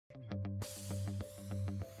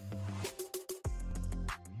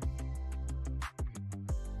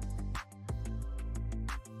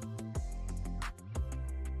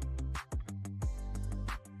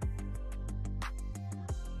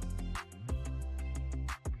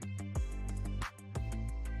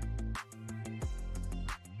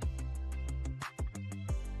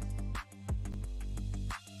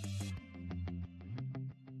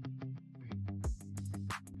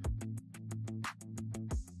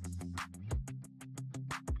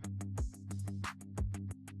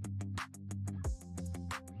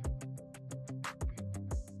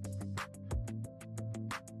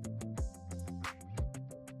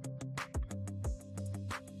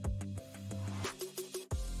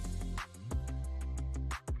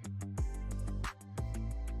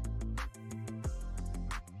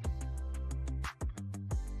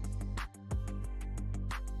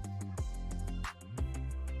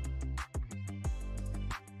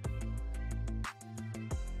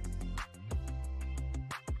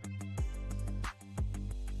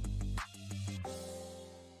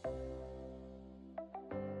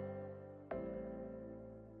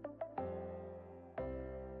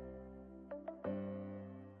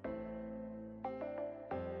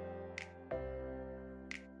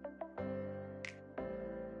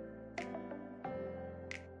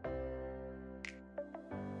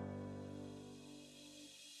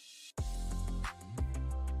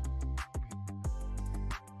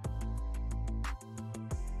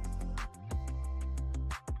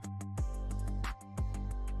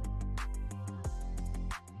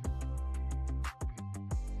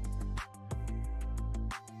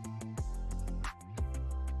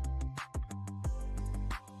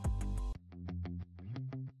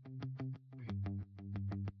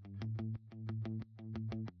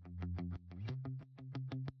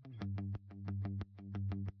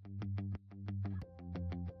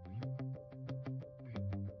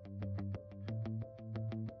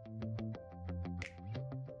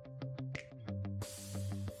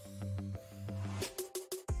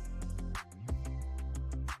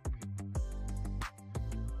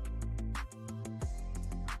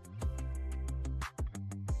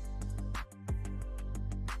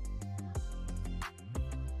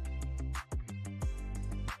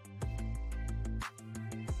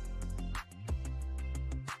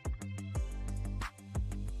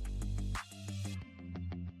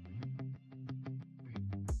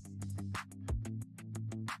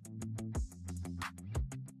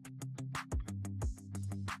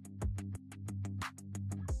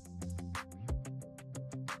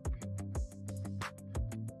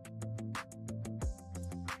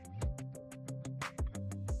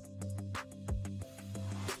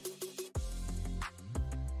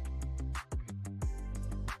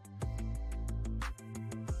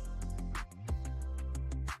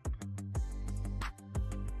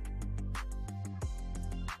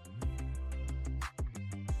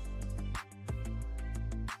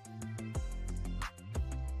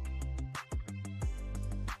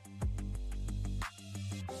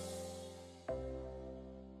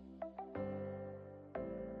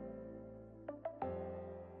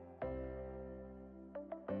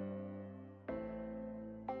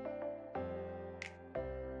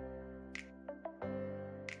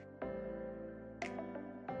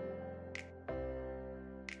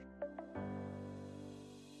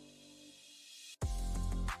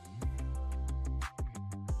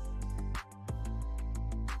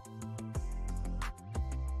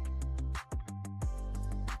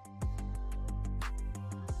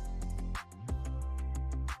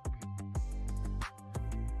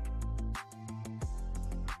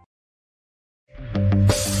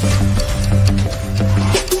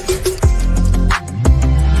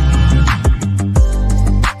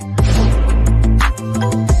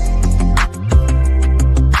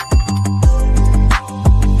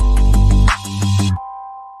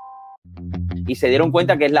se dieron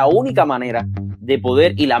cuenta que es la única manera de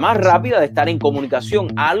poder y la más rápida de estar en comunicación,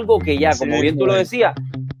 algo que ya, como bien tú lo decías,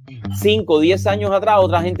 5 o 10 años atrás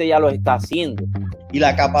otra gente ya lo está haciendo. Y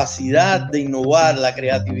la capacidad de innovar, la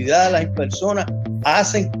creatividad de las personas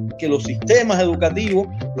hacen que los sistemas educativos,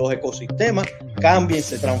 los ecosistemas cambien,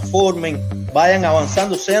 se transformen, vayan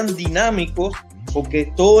avanzando, sean dinámicos,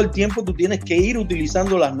 porque todo el tiempo tú tienes que ir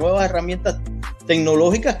utilizando las nuevas herramientas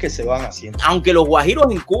tecnológicas que se van haciendo. Aunque los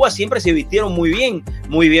guajiros en Cuba siempre se vistieron muy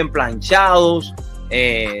bien planchados,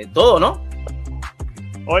 todo, ¿no?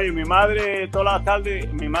 Oye, mi madre todas las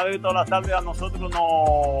tardes a nosotros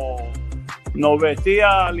nos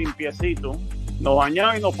vestía limpiecito, nos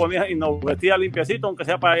bañaba y nos vestía limpiecito, aunque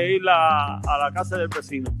sea para ir a la casa del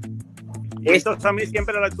vecino. Esto a mí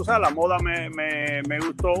siempre, tú sabes, la moda me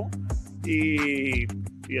gustó y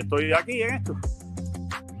estoy aquí en esto.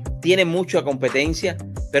 Tiene mucha competencia,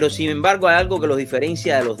 pero sin embargo hay algo que los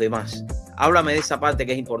diferencia de los demás. Háblame de esa parte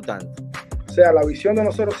que es importante. O sea, la visión de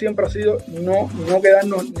nosotros siempre ha sido no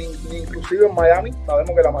quedarnos ni inclusive en Miami.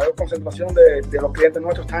 Sabemos que la mayor concentración de los clientes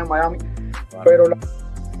nuestros está en Miami, claro. Pero la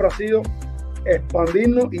siempre ha sido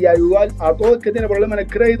expandirnos y ayudar a todo el que tiene problemas en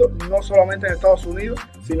el crédito, no solamente en Estados Unidos,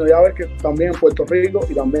 sino ya ver que también en Puerto Rico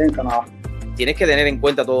y también en Canadá. Tienes que tener en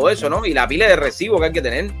cuenta todo eso, ¿no? Y la pila de recibo que hay que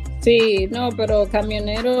tener. Sí, no, pero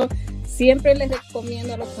camioneros, siempre les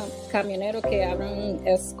recomiendo a los camioneros que abran un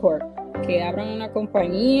S-Corp, que abran una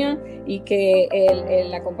compañía y que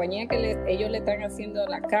la compañía que ellos le están haciendo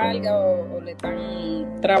la carga o le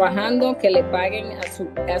están trabajando, que le paguen a su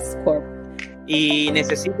S-Corp. Y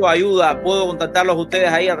necesito ayuda, ¿puedo contactarlos ustedes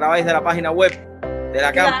ahí a través de la página web de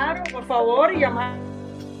la Cámara? Claro, por favor, y llamar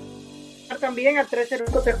también al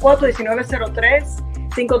 305-34-1903,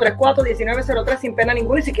 534-1903 sin pena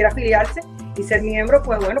ninguna, y si quiere afiliarse y ser miembro,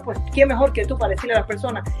 pues bueno, pues quién mejor que tú para decirle a las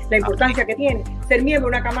personas la importancia que tiene ser miembro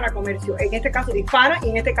de una Cámara de Comercio, en este caso de hispana y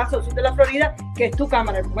en este caso del sur de la Florida, que es tu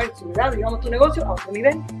Cámara de Comercio, ¿verdad? Digamos tu negocio a otro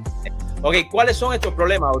nivel. Ok, ¿cuáles son estos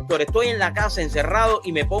problemas, doctor? Estoy en la casa encerrado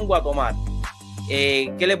y me pongo a tomar.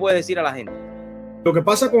 ¿Qué le puedes decir a la gente? Lo que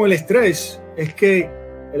pasa con el estrés es que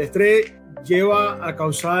el estrés lleva a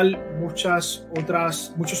causar muchos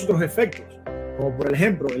otros efectos, como por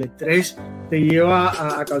ejemplo el estrés te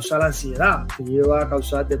lleva a causar ansiedad, te lleva a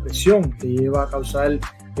causar depresión, te lleva a causar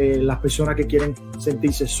las personas que quieren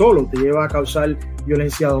sentirse solos, te lleva a causar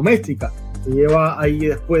violencia doméstica, te lleva ahí,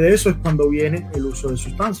 después de eso es cuando viene el uso de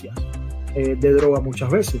sustancias, de droga muchas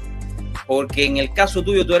veces. Porque en el caso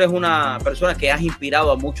tuyo tú eres una persona que has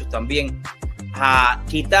inspirado a muchos también a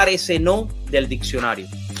quitar ese no del diccionario.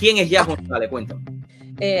 ¿Quién es Yas González? Cuéntame.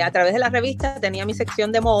 A través de la revista tenía mi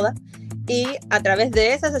sección de moda y a través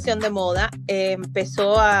de esa sesión de moda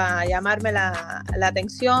empezó a llamarme la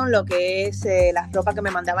atención lo que es las ropas que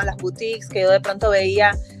me mandaban las boutiques, que yo de pronto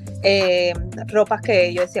veía ropas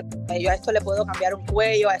que yo decía, yo a esto le puedo cambiar un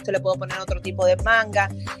cuello, a esto le puedo poner otro tipo de manga,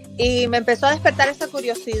 y me empezó a despertar esa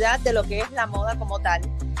curiosidad de lo que es la moda como tal.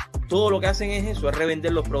 Todo lo que hacen es eso, es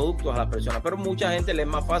revender los productos a las personas, pero mucha gente le es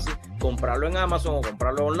más fácil comprarlo en Amazon o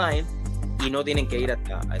comprarlo online y no tienen que ir a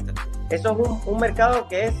esta. Eso es un mercado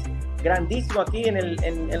que es grandísimo aquí en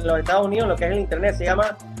los Estados Unidos, lo que es el internet, se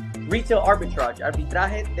llama Retail Arbitrage,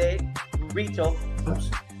 arbitraje de retail.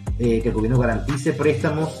 Que el gobierno garantice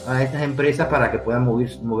préstamos a estas empresas para que puedan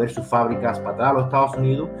mover sus fábricas para atrás a los Estados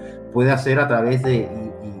Unidos. Puede hacer a través de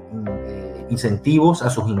incentivos a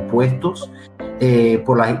sus impuestos,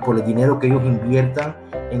 por el dinero que ellos inviertan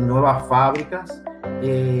en nuevas fábricas,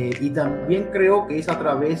 y también creo que es a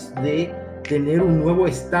través de tener un nuevo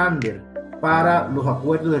estándar para los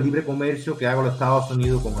acuerdos de libre comercio que hagan los Estados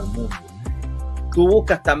Unidos con el mundo. Tú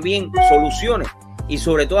buscas también soluciones y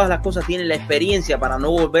sobre todas las cosas tienes la experiencia para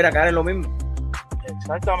no volver a caer en lo mismo.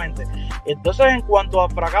 Exactamente. Entonces, en cuanto a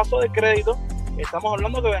fracaso de crédito, estamos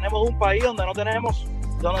hablando que venimos de un país donde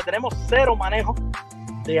tenemos cero manejo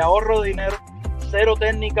de ahorro de dinero, cero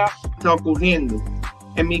técnicas. Está ocurriendo.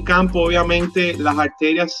 En mi campo, obviamente, las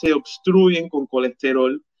arterias se obstruyen con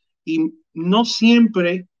colesterol y no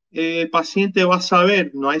siempre el paciente va a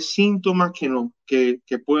saber, no hay síntomas que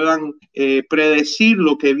puedan predecir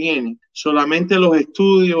lo que viene. Solamente los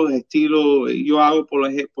estudios, yo hago, por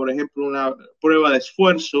ejemplo, una prueba de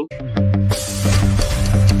esfuerzo.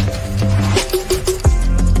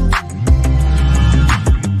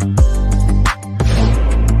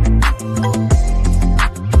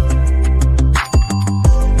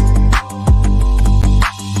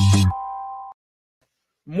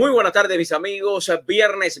 Muy buenas tardes, mis amigos.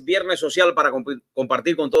 Viernes social para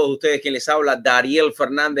compartir con todos ustedes. Quien les habla, Dariel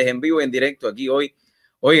Fernandez, en vivo y en directo aquí hoy.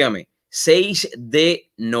 Óigame, 6 de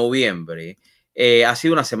noviembre. Ha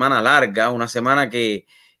sido una semana larga, una semana que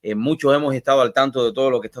muchos hemos estado al tanto de todo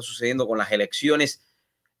lo que está sucediendo con las elecciones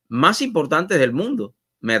más importantes del mundo,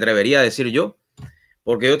 me atrevería a decir yo,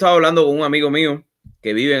 porque yo estaba hablando con un amigo mío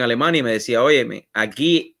que vive en Alemania y me decía, óyeme,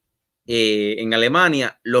 aquí en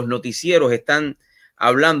Alemania los noticieros están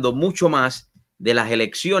hablando mucho más de las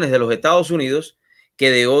elecciones de los Estados Unidos que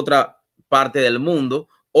de otra parte del mundo,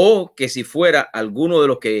 o que si fuera alguno de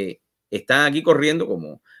los que están aquí corriendo,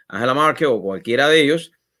 como Angela Merkel o cualquiera de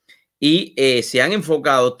ellos, y se han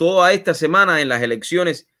enfocado toda esta semana en las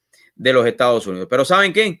elecciones de los Estados Unidos. Pero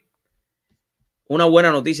 ¿saben qué? Una buena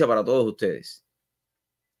noticia para todos ustedes,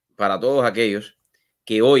 para todos aquellos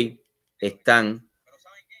que hoy están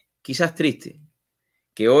quizás tristes,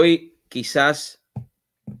 que hoy quizás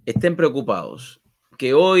estén preocupados,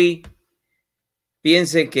 que hoy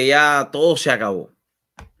piensen que ya todo se acabó.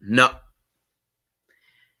 No,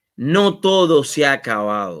 no todo se ha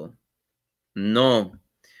acabado. No,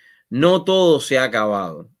 no todo se ha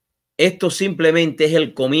acabado. Esto simplemente es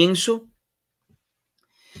el comienzo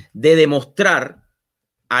de demostrar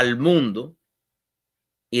al mundo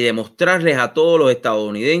y demostrarles a todos los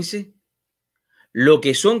estadounidenses lo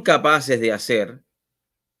que son capaces de hacer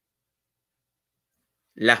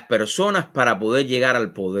las personas para poder llegar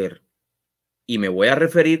al poder. Y me voy a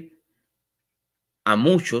referir a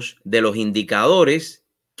muchos de los indicadores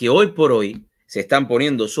que hoy por hoy se están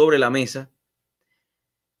poniendo sobre la mesa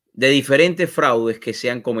de diferentes fraudes que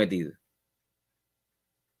se han cometido.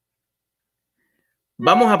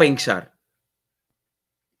 Vamos a pensar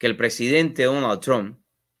que el presidente Donald Trump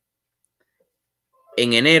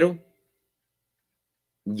en enero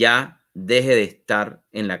ya deje de estar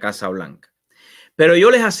en la Casa Blanca. Pero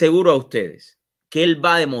yo les aseguro a ustedes que él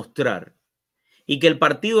va a demostrar y que el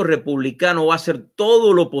Partido Republicano va a hacer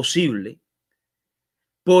todo lo posible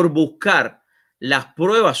por buscar las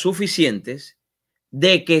pruebas suficientes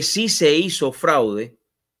de que sí se hizo fraude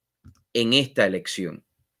en esta elección.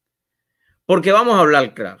 Porque vamos a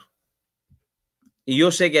hablar claro. Y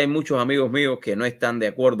yo sé que hay muchos amigos míos que no están de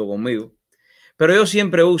acuerdo conmigo, pero yo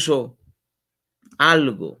siempre uso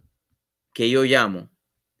algo que yo llamo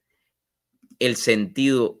el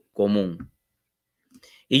sentido común.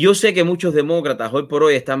 Y yo sé que muchos demócratas hoy por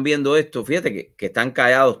hoy están viendo esto. Fíjate que están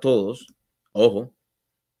callados todos. Ojo,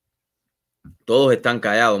 todos están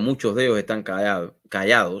callados. Muchos de ellos están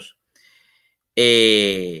callados.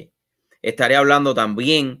 Estaré hablando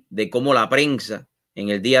también de cómo la prensa en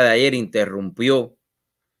el día de ayer interrumpió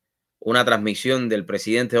una transmisión del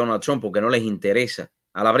presidente Donald Trump porque no les interesa.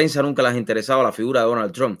 A la prensa nunca les ha interesado la figura de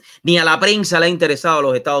Donald Trump. Ni a la prensa le ha interesado a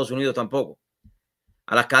los Estados Unidos tampoco.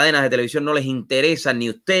 A las cadenas de televisión no les interesa ni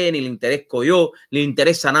usted, ni le interesco yo, ni le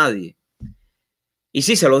interesa a nadie. Y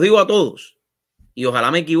sí, se los digo a todos. Y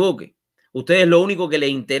ojalá me equivoque. Ustedes lo único que les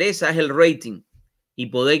interesa es el rating y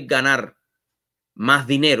poder ganar más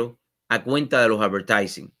dinero a cuenta de los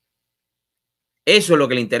advertising. Eso es lo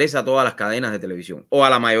que le interesa a todas las cadenas de televisión, o a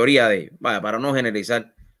la mayoría de ellos, vaya, para no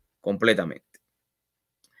generalizar completamente.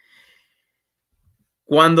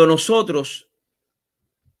 Cuando nosotros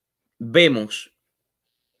vemos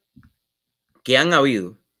que han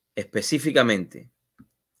habido específicamente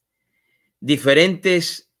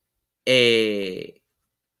diferentes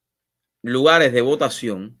lugares de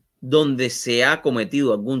votación donde se ha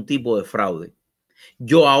cometido algún tipo de fraude,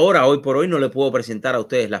 yo ahora, hoy por hoy, no le puedo presentar a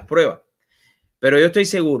ustedes las pruebas. Pero yo estoy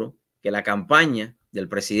seguro que la campaña del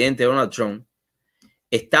presidente Donald Trump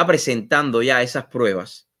está presentando ya esas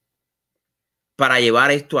pruebas para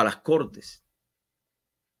llevar esto a las cortes.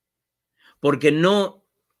 Porque no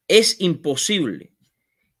es imposible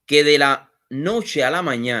que de la noche a la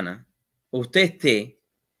mañana usted esté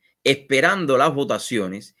esperando las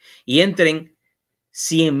votaciones y entren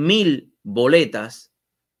 100,000 boletas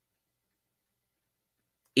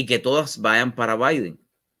y que todas vayan para Biden.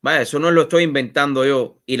 Vaya, eso no lo estoy inventando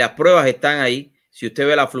yo y las pruebas están ahí. Si usted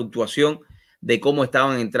ve la fluctuación de cómo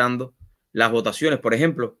estaban entrando las votaciones, por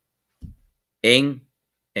ejemplo, en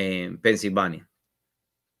Pensilvania.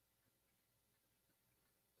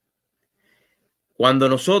 Cuando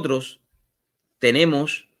nosotros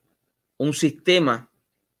tenemos un sistema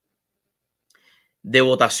de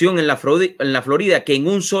votación en la Florida que en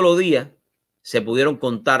un solo día se pudieron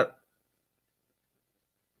contar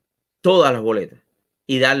todas las boletas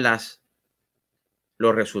y dar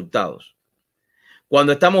los resultados.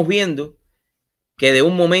 Cuando estamos viendo que de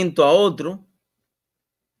un momento a otro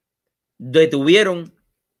detuvieron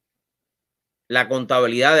la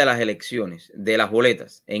contabilidad de las elecciones, de las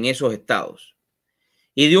boletas en esos estados.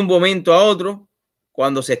 Y de un momento a otro,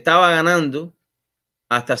 cuando se estaba ganando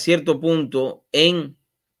hasta cierto punto en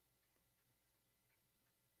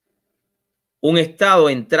un estado,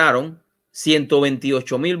 entraron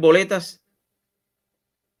 128,000 boletas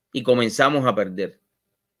y comenzamos a perder.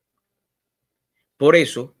 Por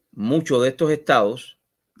eso, muchos de estos estados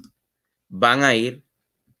van a ir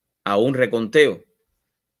a un reconteo.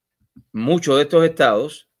 Muchos de estos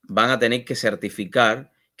estados van a tener que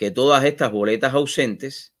certificar que todas estas boletas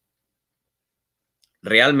ausentes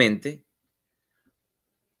realmente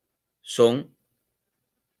son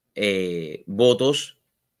votos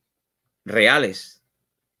reales.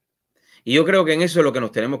 Y yo creo que en eso es lo que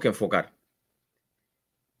nos tenemos que enfocar.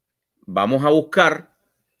 Vamos a buscar,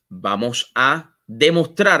 vamos a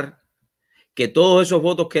demostrar que todos esos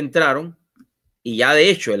votos que entraron, y ya de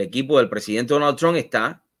hecho el equipo del presidente Donald Trump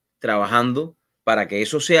está trabajando para que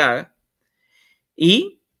eso se haga.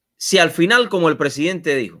 Y si al final, como el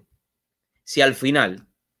presidente dijo, si al final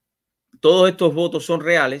todos estos votos son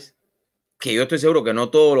reales, que yo estoy seguro que no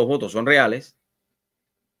todos los votos son reales,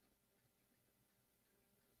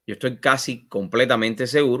 yo estoy casi completamente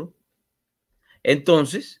seguro,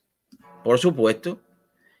 entonces, por supuesto,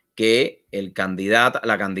 que la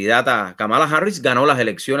candidata Kamala Harris ganó las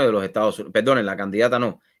elecciones de los Estados Unidos. Perdonen, la candidata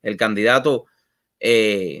no, el candidato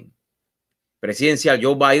presidencial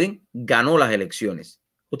Joe Biden ganó las elecciones.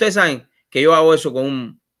 Ustedes saben que yo hago eso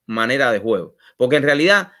con manera de juego, porque en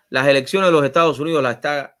realidad las elecciones de los Estados Unidos las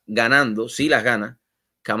está ganando, sí las gana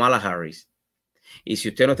Kamala Harris. Y si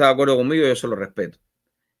usted no está de acuerdo conmigo, yo se lo respeto.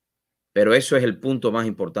 Pero eso es el punto más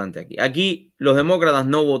importante aquí. Aquí los demócratas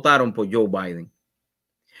no votaron por Joe Biden.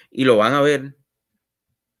 Y lo van a ver.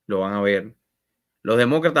 Lo van a ver. Los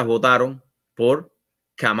demócratas votaron por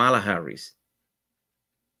Kamala Harris.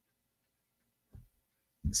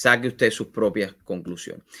 Saque usted sus propias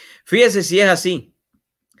conclusiones. Fíjese si es así,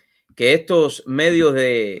 que estos medios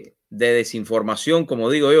de desinformación, como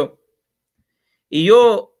digo yo, y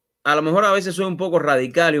yo a lo mejor a veces soy un poco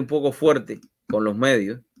radical y un poco fuerte con los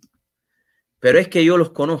medios, pero es que yo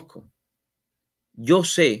los conozco. Yo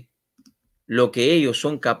sé lo que ellos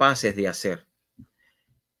son capaces de hacer.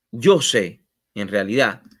 Yo sé, en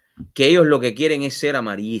realidad, que ellos lo que quieren es ser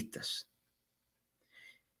amarillistas.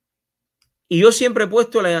 Y yo siempre he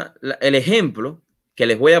puesto el ejemplo que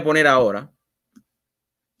les voy a poner ahora.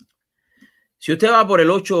 Si usted va por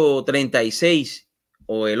el 836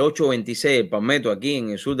 o el 826, el Palmetto, aquí en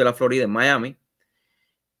el sur de la Florida, en Miami,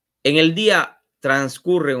 en el día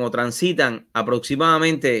transcurren o transitan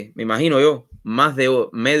aproximadamente, me imagino yo, más de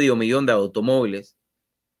 500,000 de automóviles.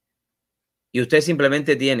 Y usted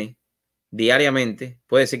simplemente tiene diariamente,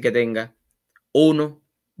 puede ser que tenga 1,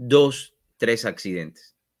 2, 3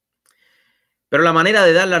 accidentes. Pero la manera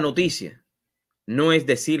de dar la noticia no es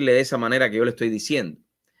decirle de esa manera que yo le estoy diciendo,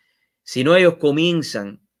 sino ellos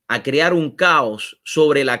comienzan a crear un caos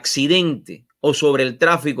sobre el accidente o sobre el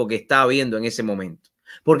tráfico que está habiendo en ese momento.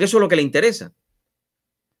 Porque eso es lo que le interesa.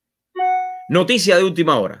 Noticia de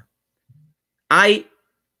última hora. Hay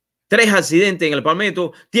 3 accidentes en el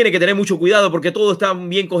Palmetto. Tiene que tener mucho cuidado porque todo está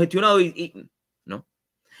bien congestionado no.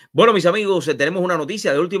 Bueno, mis amigos, tenemos una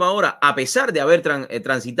noticia de última hora. A pesar de haber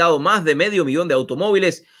transitado más de 500,000 de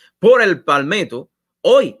automóviles por el Palmetto,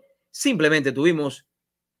 hoy simplemente tuvimos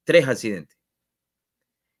 3 accidentes.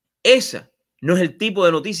 Esa no es el tipo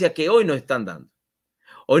de noticias que hoy nos están dando.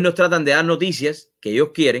 Hoy nos tratan de dar noticias que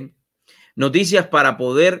ellos quieren, noticias para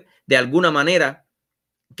poder de alguna manera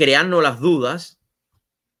crearnos las dudas,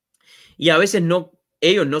 y a veces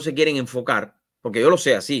ellos no se quieren enfocar, porque yo lo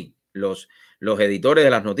sé así, los editores de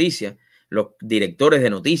las noticias, los directores de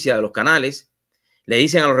noticias de los canales, le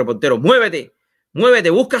dicen a los reporteros, muévete,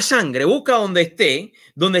 busca sangre, busca donde esté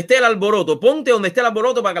el alboroto, ponte donde esté el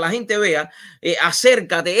alboroto para que la gente vea,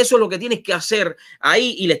 acércate, eso es lo que tienes que hacer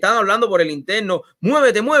ahí, y le están hablando por el interno,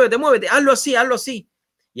 muévete, hazlo así.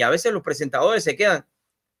 Y a veces los presentadores se quedan,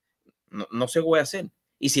 no sé qué voy a hacer,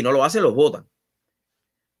 y si no lo hacen los votan,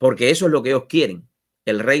 porque eso es lo que ellos quieren,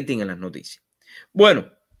 el rating en las noticias.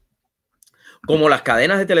 Bueno, como las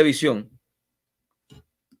cadenas de televisión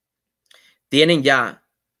tienen ya,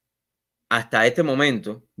 hasta este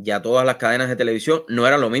momento, ya todas las cadenas de televisión no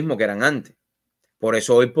eran lo mismo que eran antes. Por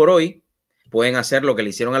eso hoy por hoy pueden hacer lo que le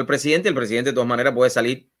hicieron al presidente. El presidente de todas maneras puede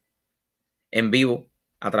salir en vivo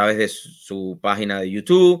a través de su página de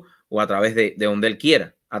YouTube o a través de donde él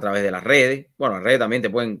quiera, a través de las redes. Bueno, las redes también te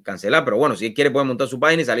pueden cancelar, pero bueno, si él quiere puede montar su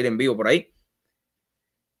página y salir en vivo por ahí.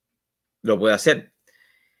 Lo puede hacer.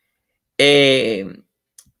 En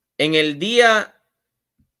el día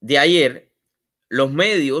de ayer, los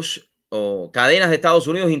medios o cadenas de Estados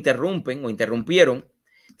Unidos interrumpieron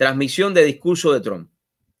transmisión de discurso de Trump.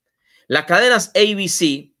 Las cadenas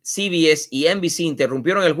ABC, CBS y NBC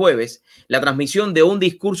interrumpieron el jueves la transmisión de un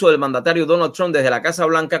discurso del mandatario Donald Trump desde la Casa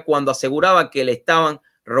Blanca cuando aseguraba que le estaban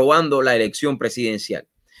robando la elección presidencial.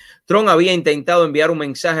 Trump había intentado enviar un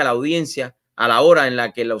mensaje a la audiencia a la hora en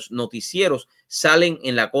la que los noticieros salen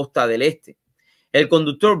en la costa del este. El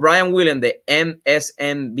conductor Brian Williams de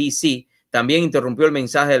MSNBC también interrumpió el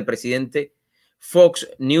mensaje del presidente. Fox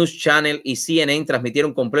News Channel y CNN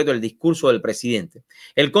transmitieron completo el discurso del presidente.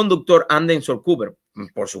 El conductor Anderson Cooper,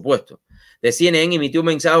 por supuesto, de CNN emitió un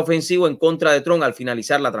mensaje ofensivo en contra de Trump al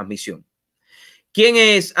finalizar la transmisión. ¿Quién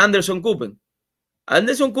es Anderson Cooper?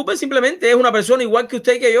 Anderson Cooper simplemente es una persona igual que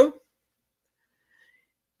usted y que yo,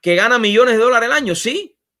 que gana millones de dólares al año,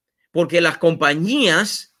 sí, porque las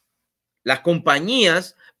compañías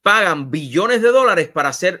pagan billones de dólares para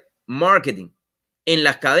hacer marketing en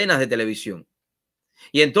las cadenas de televisión.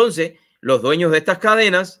 Y entonces los dueños de estas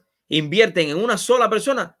cadenas invierten en una sola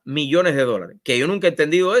persona millones de dólares, que yo nunca he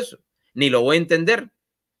entendido eso, ni lo voy a entender.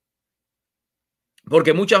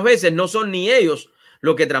 Porque muchas veces no son ni ellos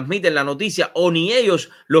los que transmiten la noticia o ni ellos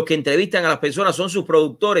los que entrevistan a las personas, son sus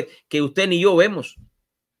productores que usted ni yo vemos.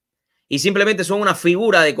 Y simplemente son una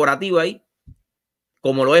figura decorativa ahí,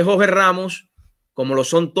 como lo es Jorge Ramos, como lo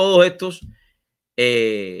son todos estos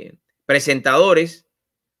presentadores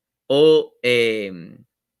o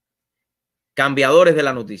cambiadores de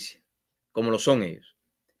la noticia, como lo son ellos.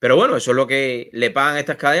 Pero bueno, eso es lo que le pagan a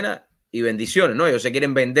estas cadenas y bendiciones, ¿no? Ellos se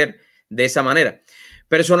quieren vender de esa manera.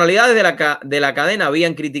 Personalidades de la cadena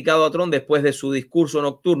habían criticado a Trump después de su discurso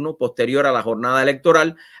nocturno posterior a la jornada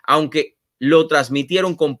electoral, aunque lo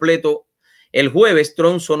transmitieron completo el jueves.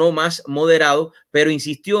 Trump sonó más moderado, pero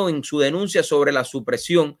insistió en su denuncia sobre la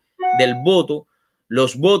supresión del voto,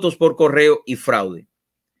 los votos por correo y fraude.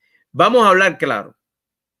 Vamos a hablar claro.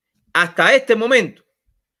 Hasta este momento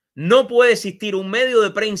no puede existir un medio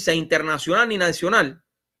de prensa internacional ni nacional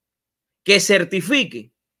que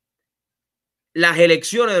certifique las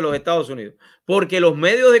elecciones de los Estados Unidos, porque los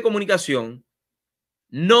medios de comunicación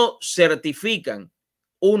no certifican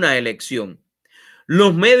una elección.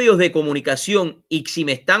 Los medios de comunicación, y si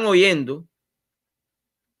me están oyendo,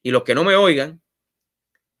 y los que no me oigan,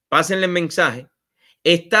 pásenle el mensaje,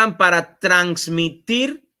 están para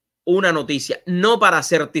transmitir una noticia, no para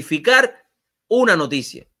certificar una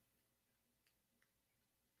noticia.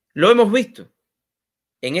 Lo hemos visto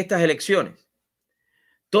en estas elecciones.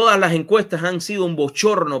 Todas las encuestas han sido un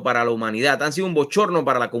bochorno para la humanidad, han sido un bochorno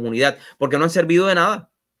para la comunidad, porque no han servido de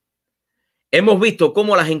nada. Hemos visto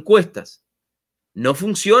cómo las encuestas no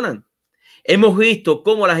funcionan. Hemos visto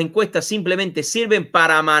cómo las encuestas simplemente sirven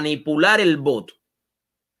para manipular el voto,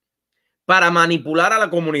 para manipular a la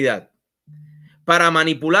comunidad, para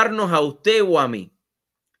manipularnos a usted o a mí.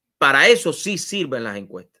 Para eso sí sirven las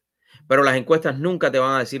encuestas, pero las encuestas nunca te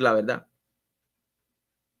van a decir la verdad.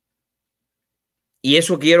 Y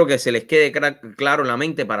eso quiero que se les quede claro en la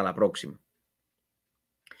mente para la próxima.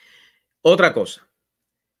 Otra cosa.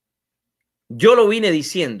 Yo lo vine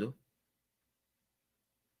diciendo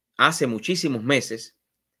hace muchísimos meses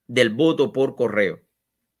del voto por correo.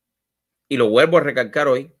 Y lo vuelvo a recalcar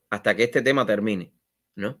hoy hasta que este tema termine,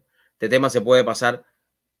 ¿no? Este tema se puede pasar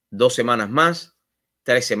 2 semanas más,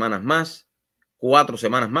 3 semanas más, 4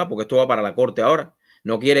 semanas más, porque esto va para la corte ahora.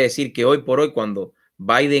 No quiere decir que hoy por hoy, cuando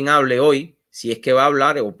Biden hable hoy, si es que va a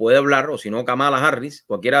hablar o puede hablar, o si no Kamala Harris,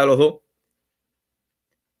 cualquiera de los dos,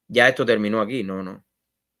 ya esto terminó aquí.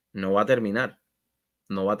 No va a terminar.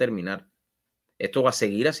 No va a terminar. Esto va a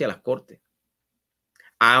seguir hacia las cortes.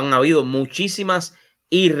 Han habido muchísimas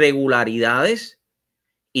irregularidades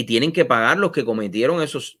y tienen que pagar los que cometieron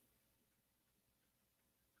esos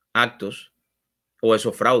actos o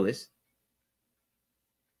esos fraudes.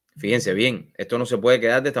 Fíjense bien, esto no se puede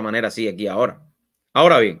quedar de esta manera así aquí ahora.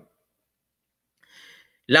 Ahora bien,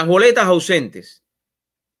 las boletas ausentes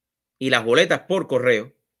y las boletas por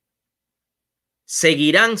correo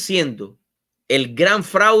seguirán siendo el gran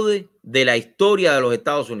fraude de la historia de los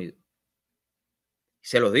Estados Unidos.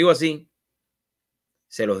 Se los digo así,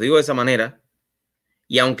 se los digo de esa manera,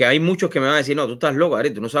 y aunque hay muchos que me van a decir, no, tú estás loco,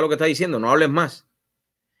 Dariel, tú no sabes lo que estás diciendo, no hables más.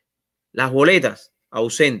 Las boletas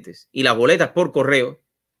ausentes y las boletas por correo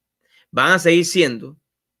van a seguir siendo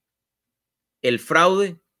el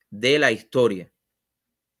fraude de la historia.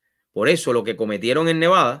 Por eso lo que cometieron en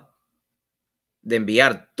Nevada de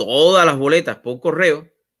enviar todas las boletas por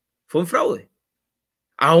correo fue un fraude.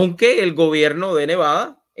 Aunque el gobierno de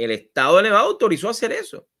Nevada, el estado de Nevada, autorizó hacer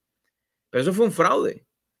eso. Pero eso fue un fraude.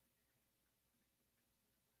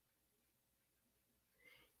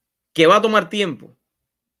 Que va a tomar tiempo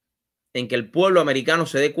en que el pueblo americano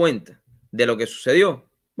se dé cuenta de lo que sucedió,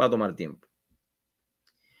 va a tomar tiempo.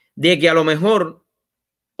 De que a lo mejor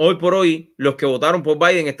hoy por hoy los que votaron por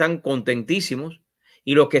Biden están contentísimos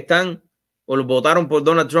y los que están o los votaron por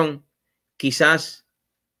Donald Trump quizás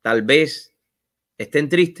tal vez estén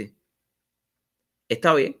tristes.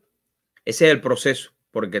 Está bien. Ese es el proceso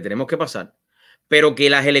por el que tenemos que pasar. Pero que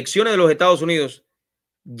las elecciones de los Estados Unidos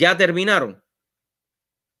ya terminaron.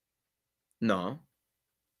 No.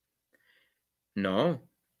 No.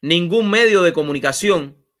 Ningún medio de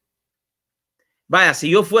comunicación. Vaya, si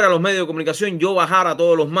yo fuera los medios de comunicación, yo bajara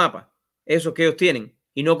todos los mapas, esos que ellos tienen,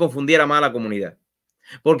 y no confundiera más a la comunidad.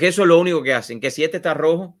 Porque eso es lo único que hacen, que si este está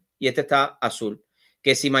rojo y este está azul,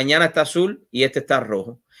 que si mañana está azul y este está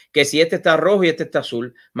rojo, que si este está rojo y este está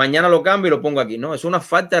azul, mañana lo cambio y lo pongo aquí. No, es una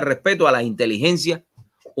falta de respeto a la inteligencia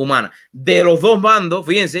humana. De los dos bandos,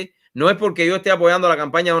 fíjense, no es porque yo esté apoyando la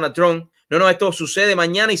campaña de Donald Trump. No, no, esto sucede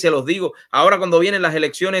mañana y se los digo. Ahora cuando vienen las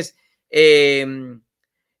elecciones,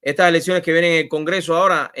 estas elecciones que vienen en el Congreso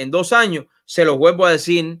ahora en 2 años, se los vuelvo a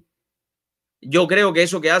decir. Yo creo que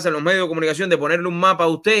eso que hacen los medios de comunicación de ponerle un mapa a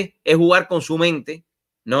usted es jugar con su mente.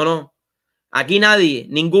 No, no. Aquí nadie,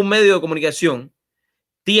 ningún medio de comunicación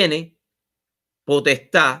tiene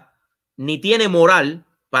potestad ni tiene moral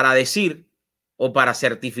para decir o para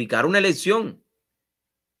certificar una elección.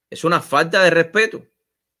 Es una falta de respeto.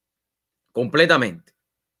 Completamente.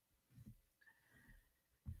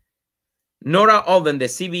 Nora Oden de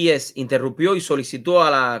CBS interrumpió y solicitó a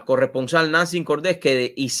la corresponsal Nancy Cortés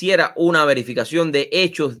que hiciera una verificación de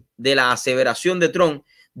hechos de la aseveración de Trump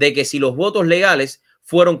de que si los votos legales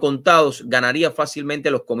fueron contados, ganaría fácilmente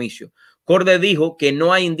los comicios. Cortés dijo que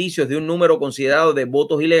no hay indicios de un número considerado de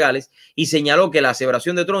votos ilegales y señaló que la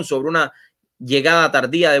aseveración de Trump sobre una llegada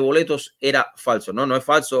tardía de boletos era falso. No, no es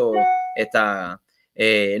falso,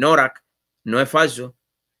 Norak, no es falso.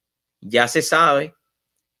 Ya se sabe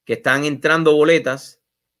que están entrando boletas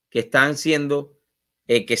que están siendo,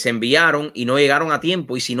 que se enviaron y no llegaron a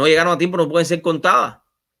tiempo. Y si no llegaron a tiempo no pueden ser contadas.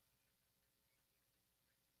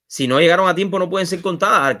 Si no llegaron a tiempo no pueden ser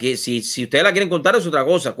contadas. Que si ustedes la quieren contar es otra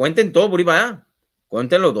cosa. Cuenten todo por ahí para allá.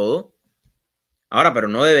 Cuéntenlo todo. Ahora, pero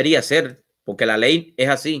no debería ser, porque la ley es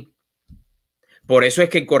así. Por eso es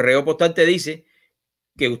que el correo postal te dice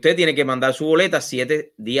que usted tiene que mandar su boleta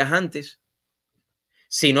 7 días antes.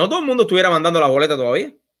 Si no, todo el mundo estuviera mandando la boleta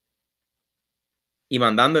todavía. Y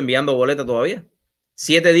enviando boletas todavía.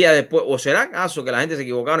 7 días después. ¿O será acaso que la gente se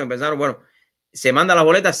equivocaron y pensaron, bueno, se manda las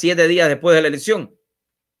boletas 7 días después de la elección?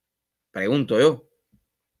 Pregunto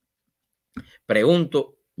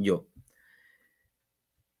yo.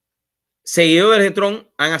 Seguidores de Trump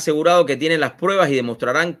han asegurado que tienen las pruebas y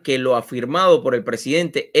demostrarán que lo afirmado por el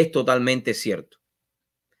presidente es totalmente cierto.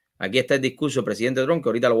 Aquí está el discurso del presidente Trump, que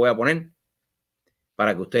ahorita lo voy a poner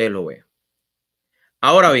para que ustedes lo vean.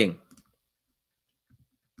 Ahora bien,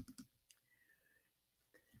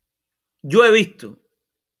 yo he visto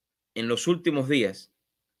en los últimos días,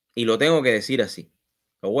 y lo tengo que decir así,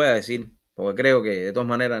 lo voy a decir, porque creo que de todas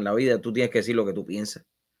maneras en la vida tú tienes que decir lo que tú piensas.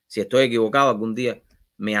 Si estoy equivocado algún día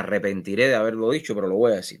me arrepentiré de haberlo dicho, pero lo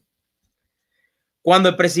voy a decir. Cuando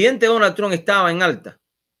el presidente Donald Trump estaba en alta,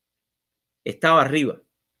 estaba arriba,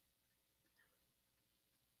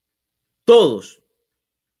 todos,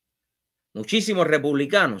 muchísimos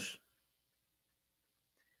republicanos,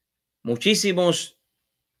 muchísimos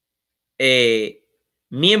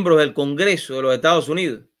miembros del Congreso de los Estados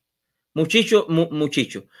Unidos, muchísimos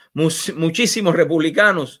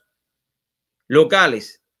republicanos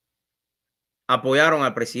locales apoyaron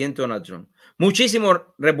al presidente Donald Trump. Muchísimos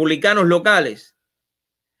republicanos locales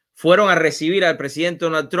fueron a recibir al presidente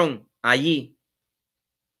Donald Trump allí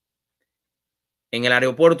en el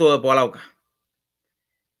aeropuerto de Palatka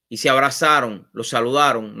y se abrazaron, lo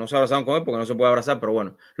saludaron. No se abrazaron con él porque no se puede abrazar, pero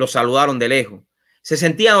bueno, lo saludaron de lejos. Se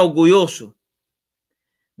sentían orgullosos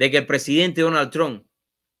de que el presidente Donald Trump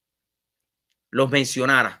los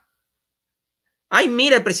mencionara. Ay,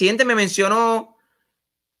 mira, el presidente me mencionó.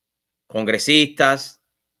 Congresistas,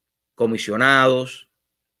 comisionados,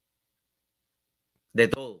 de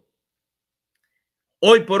todo.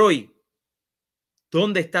 Hoy por hoy,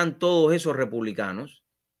 ¿dónde están todos esos republicanos?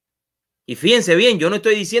 Y fíjense bien, yo no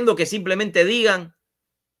estoy diciendo que simplemente digan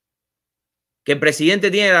que el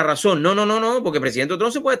presidente tiene la razón. No, porque el presidente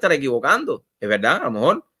Trump se puede estar equivocando. Es verdad, a lo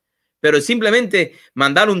mejor. Pero simplemente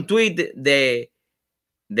mandar un tweet de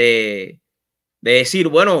decir,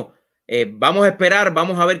 bueno, vamos a esperar,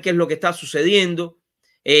 vamos a ver qué es lo que está sucediendo.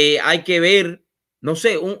 Hay que ver, no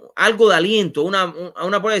sé, algo de aliento,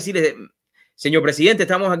 una puede decir, señor presidente,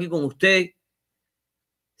 estamos aquí con usted.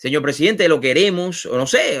 Señor presidente, lo queremos, o no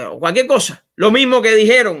sé, o cualquier cosa. Lo mismo que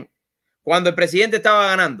dijeron cuando el presidente estaba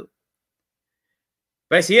ganando.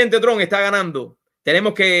 Presidente Trump está ganando.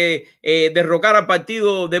 Tenemos que derrocar al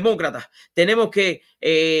Partido Demócrata. Tenemos que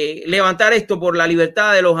levantar esto por la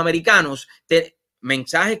libertad de los americanos.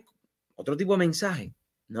 Mensajes, otro tipo de mensaje.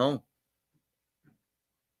 No.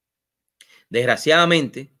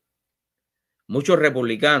 Desgraciadamente, muchos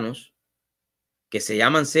republicanos que se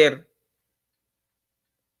llaman ser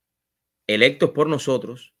electos por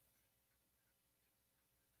nosotros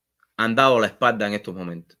han dado la espalda en estos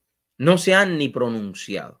momentos. No se han ni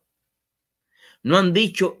pronunciado. No han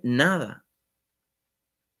dicho nada.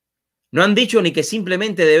 No han dicho ni que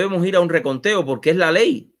simplemente debemos ir a un reconteo porque es la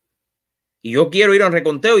ley. Y yo quiero ir a un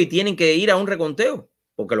reconteo y tienen que ir a un reconteo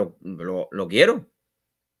porque lo quiero.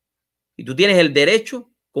 Y tú tienes el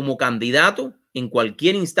derecho como candidato en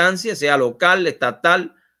cualquier instancia, sea local,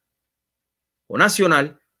 estatal o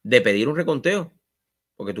nacional, de pedir un reconteo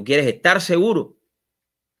porque tú quieres estar seguro.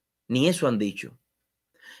 Ni eso han dicho.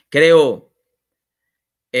 Creo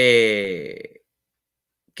que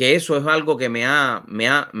eso es algo que me ha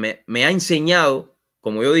enseñado,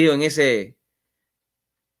 como yo digo en ese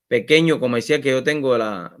pequeño comercial que yo tengo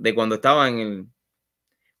de cuando estaba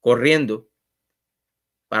corriendo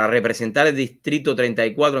para representar el Distrito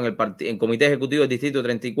 34 en el Comité Ejecutivo del Distrito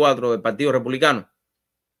 34 del Partido Republicano.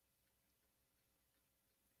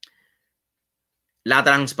 La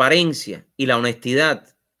transparencia y la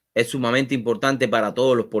honestidad es sumamente importante para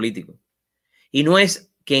todos los políticos. Y no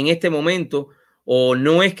es que en este momento, o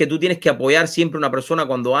no es que tú tienes que apoyar siempre a una persona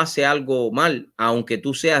cuando hace algo mal, aunque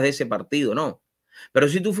tú seas de ese partido, no. Pero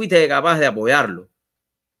si tú fuiste capaz de apoyarlo,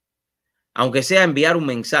 aunque sea enviar un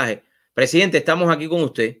mensaje, presidente, estamos aquí con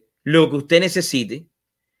usted, lo que usted necesite,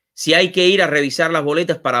 si hay que ir a revisar las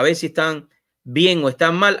boletas para ver si están bien o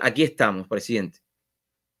están mal, aquí estamos, presidente.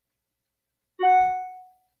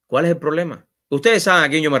 ¿Cuál es el problema? Ustedes saben a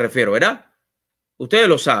quién yo me refiero, ¿verdad? Ustedes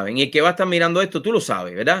lo saben. Y el que va a estar mirando esto, tú lo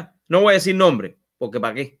sabes, ¿verdad? No voy a decir nombre, porque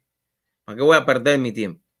 ¿para qué? ¿Para qué voy a perder mi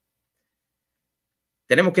tiempo?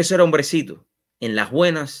 Tenemos que ser hombrecitos en las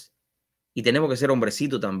buenas y tenemos que ser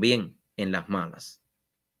hombrecitos también en las malas.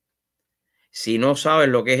 Si no sabes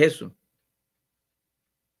lo que es eso,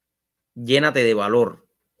 llénate de valor.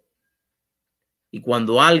 Y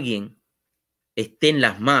cuando alguien esté en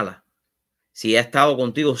las malas, si ha estado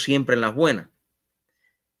contigo siempre en las buenas,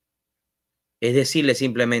 es decirle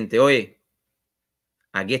simplemente, oye,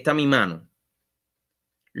 aquí está mi mano,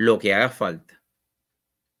 lo que haga falta.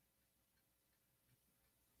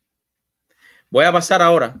 Voy a pasar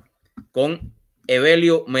ahora con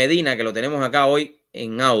Evelio Medina, que lo tenemos acá hoy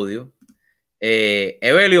en audio.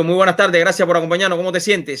 Evelio, muy buenas tardes, gracias por acompañarnos. ¿Cómo te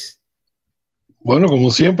sientes? Bueno, como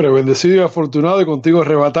siempre, bendecido y afortunado y contigo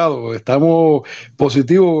arrebatado. Estamos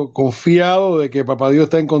positivos, confiados de que Papá Dios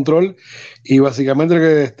está en control y básicamente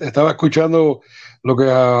que estaba escuchando lo que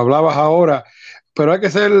hablabas ahora, pero hay que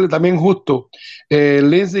ser también justo.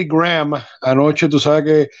 Lindsey Graham anoche, tú sabes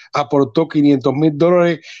que aportó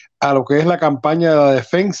 $500,000 a lo que es la campaña de la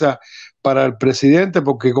defensa para el presidente,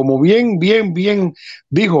 porque como bien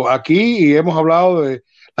dijo aquí y hemos hablado de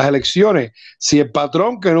las elecciones, si el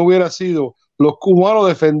patrón que no hubiera sido los cubanos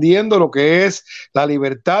defendiendo lo que es la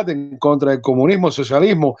libertad en contra del comunismo, el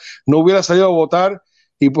socialismo, no hubiera salido a votar,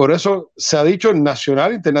 y por eso se ha dicho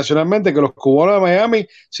nacional, internacionalmente, que los cubanos de Miami,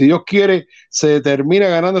 si Dios quiere, se termina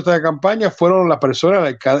ganando esta campaña, fueron las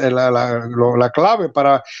personas, la clave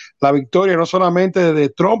para la victoria, no solamente de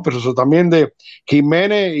Trump, pero también de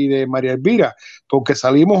Jiménez y de María Elvira, porque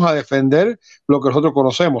salimos a defender lo que nosotros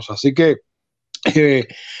conocemos. Así que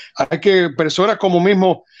hay que personas como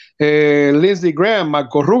mismo Lindsey Graham,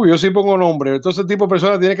 Marco Rubio, yo sí pongo nombre, entonces ese tipo de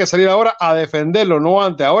personas tiene que salir ahora a defenderlo, no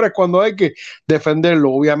antes. Ahora es cuando hay que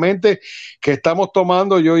defenderlo. Obviamente que estamos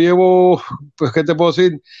tomando, yo llevo, pues qué te puedo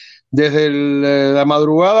decir, desde la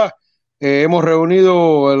madrugada hemos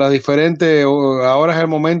reunido las diferentes, ahora es el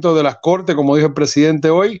momento de las cortes, como dijo el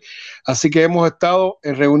presidente hoy, así que hemos estado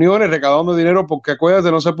en reuniones recaudando dinero, porque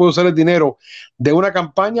acuérdate, no se puede usar el dinero de una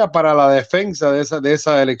campaña para la defensa de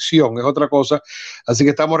esa elección, es otra cosa, así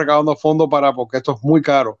que estamos recaudando fondos porque esto es muy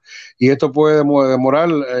caro y esto puede demorar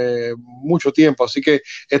mucho tiempo, así que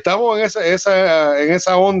estamos en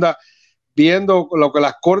esa onda viendo lo que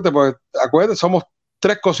las cortes, porque acuérdate, somos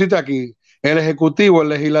tres cositas aquí: el ejecutivo, el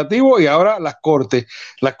legislativo y ahora las cortes.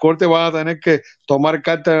 Las cortes van a tener que tomar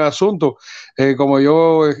carta en el asunto, como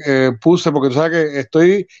yo puse, porque tú sabes que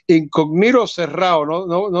estoy incógnito, cerrado,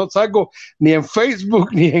 no salgo ni en Facebook,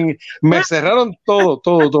 me cerraron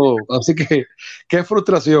todo. Así que qué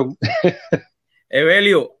frustración.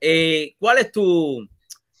 Evelio, ¿cuál es tu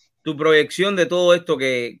proyección de todo esto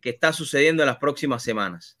que está sucediendo en las próximas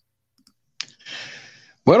semanas?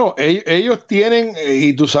 Bueno, ellos tienen,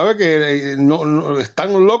 y tú sabes que no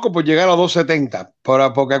están locos por llegar a 270,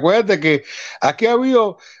 porque acuérdate que aquí ha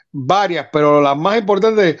habido varias, pero la más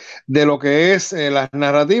importante de lo que es las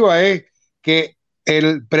narrativas es que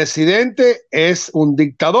el presidente es un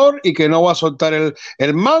dictador y que no va a soltar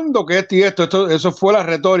el mando, que esto y esto, eso fue la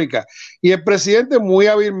retórica. Y el presidente muy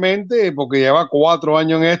hábilmente, porque lleva 4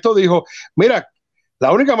 años en esto, dijo, mira,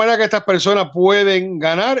 la única manera que estas personas pueden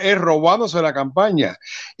ganar es robándose la campaña.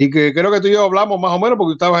 Y que creo que tú y yo hablamos más o menos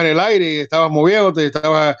porque tú estabas en el aire y estabas moviéndote,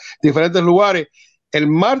 estabas en diferentes lugares. El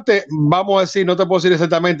martes, vamos a decir, no te puedo decir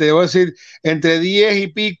exactamente, debo decir entre 10 y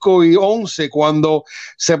pico y 11, cuando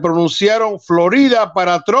se pronunciaron Florida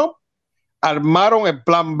para Trump, armaron el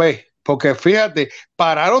plan B. Porque fíjate,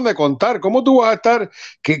 pararon de contar. ¿Cómo tú vas a estar?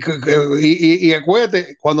 Y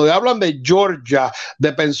acuérdate, cuando hablan de Georgia,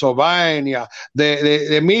 de Pennsylvania,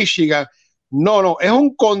 de Michigan, no, es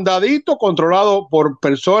un condadito controlado por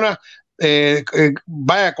personas,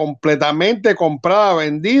 vaya, completamente comprada,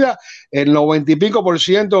 vendida, el 90 y pico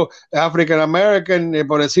 % African American,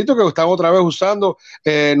 pobrecito, que están otra vez usando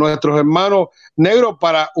nuestros hermanos negros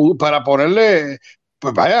para ponerle,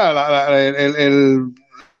 pues vaya,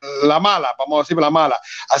 la mala, vamos a decir la mala.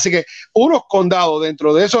 Así que unos condados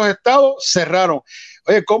dentro de esos estados cerraron.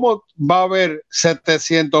 Oye, ¿cómo va a haber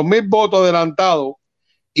 700,000 votos adelantados?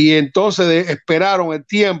 Y entonces esperaron el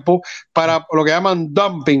tiempo para lo que llaman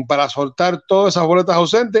dumping, para soltar todas esas boletas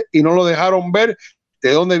ausentes y no lo dejaron ver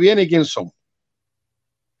de dónde viene y quién son.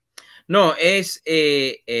 No,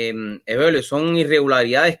 Evelio, son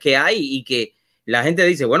irregularidades que hay y que la gente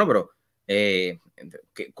dice, bueno, pero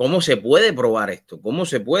 ¿cómo se puede probar esto? ¿Cómo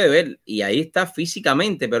se puede ver? Y ahí está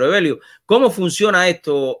físicamente. Pero, Evelio, ¿cómo funciona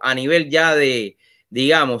esto a nivel ya de,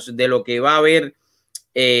 digamos, de lo que va a haber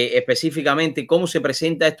específicamente? ¿Cómo se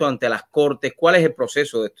presenta esto ante las cortes? ¿Cuál es el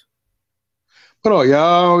proceso de esto? Bueno, ya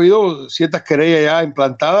ha habido ciertas querellas ya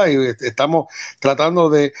implantadas y estamos tratando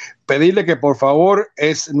de pedirle que por favor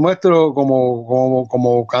es nuestro,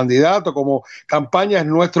 como candidato, como campaña, es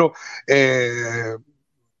nuestro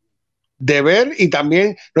deber y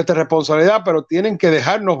también nuestra responsabilidad, pero tienen que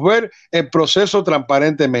dejarnos ver el proceso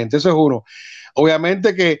transparentemente. Eso es uno.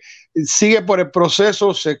 Obviamente que sigue por el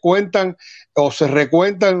proceso, se cuentan o se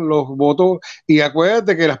recuentan los votos y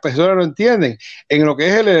acuérdate que las personas no entienden. En lo que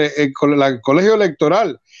es el colegio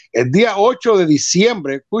electoral, el día 8 de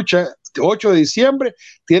diciembre, escucha, 8 de diciembre,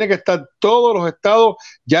 tiene que estar todos los estados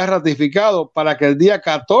ya ratificados para que el día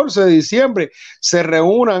 14 de diciembre se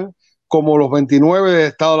reúnan como los 29 de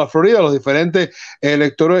estado de la Florida, los diferentes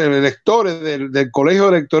electores del colegio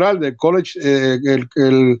electoral, del college,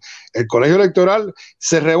 el colegio electoral,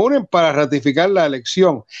 se reúnen para ratificar la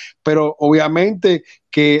elección. Pero obviamente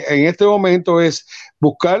que en este momento es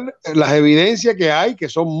buscar las evidencias que hay, que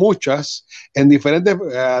son muchas, en diferentes,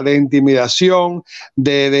 de intimidación,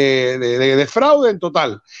 de fraude en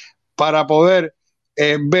total, para poder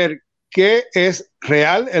ver qué es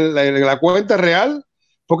real, la cuenta real.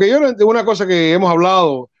 Porque yo una cosa que hemos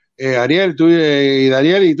hablado, Ariel, tú y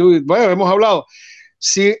Dariel y tú, bueno, hemos hablado,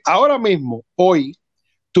 si ahora mismo, hoy,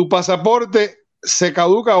 tu pasaporte se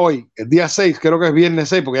caduca hoy, el día 6, creo que es viernes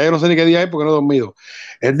 6, porque ya yo no sé ni qué día es porque no he dormido,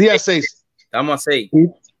 el día 6. Estamos a 6.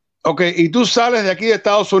 Ok, y tú sales de aquí de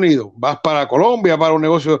Estados Unidos, vas para Colombia, para un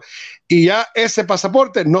negocio, y ya ese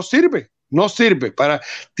pasaporte no sirve para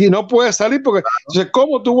ti, no puedes salir porque entonces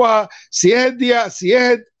cómo tú vas si es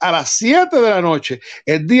a las 7 de la noche,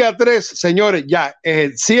 el día 3, señores, ya es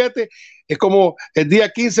el 7, es como el día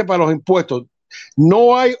 15 para los impuestos.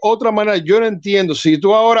 No hay otra manera. Yo no entiendo si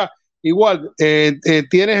tú ahora igual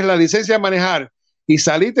tienes la licencia de manejar y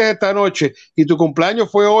saliste esta noche y tu cumpleaños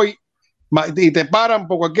fue hoy y te paran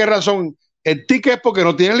por cualquier razón, el ticket es porque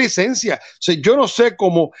no tienes licencia. O sea, yo no sé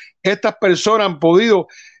cómo estas personas han podido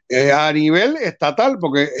a nivel estatal,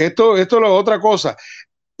 porque esto es la otra cosa.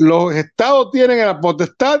 Los estados tienen la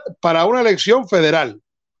potestad para una elección federal.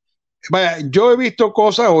 Vaya, yo he visto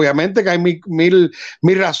cosas, obviamente que hay mil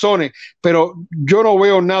razones, pero yo no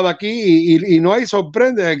veo nada aquí y no hay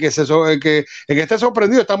sorprende. El que esté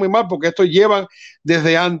sorprendido está muy mal, porque esto llevan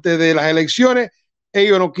desde antes de las elecciones.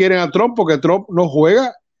 Ellos no quieren a Trump porque Trump no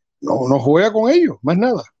juega con ellos, más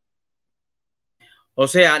nada. O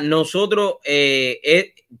sea, nosotros,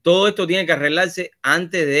 todo esto tiene que arreglarse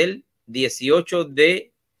antes del 18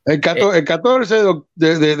 de... El 14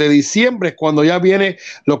 de diciembre es cuando ya viene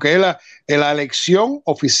lo que es la elección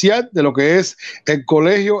oficial de lo que es el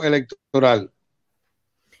colegio electoral,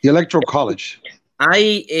 el Electoral College.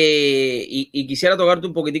 Hay, y quisiera tocarte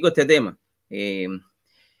un poquitico este tema. Se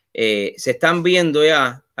están viendo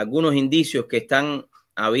ya algunos indicios que están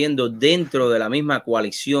habiendo dentro de la misma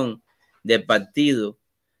coalición del partido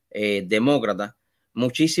demócrata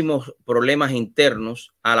muchísimos problemas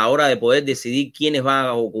internos a la hora de poder decidir quiénes van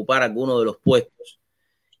a ocupar algunos de los puestos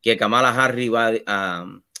que Kamala Harris va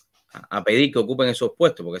a pedir que ocupen esos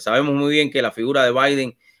puestos, porque sabemos muy bien que la figura de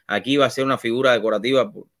Biden aquí va a ser una figura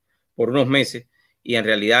decorativa por unos meses, y en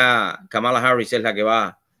realidad Kamala Harris es la que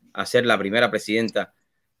va a ser la primera presidenta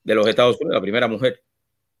de los Estados Unidos, la primera mujer.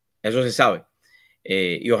 Eso se sabe.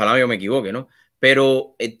 Y ojalá yo me equivoque, ¿no?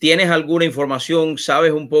 Pero ¿tienes alguna información?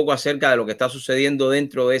 ¿Sabes un poco acerca de lo que está sucediendo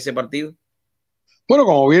dentro de ese partido? Bueno,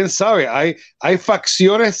 como bien sabe, hay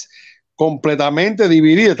facciones completamente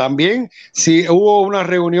divididas. También sí hubo una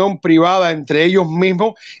reunión privada entre ellos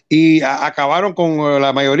mismos y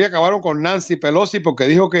la mayoría acabaron con Nancy Pelosi porque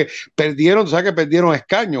dijo que perdieron, ¿sabes? Que perdieron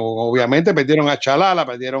escaños. Obviamente perdieron a Chalala,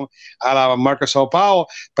 perdieron a la Marcus Opao,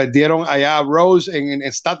 perdieron allá a Rose en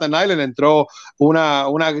Staten Island, entró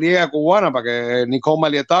una griega cubana para que Nicole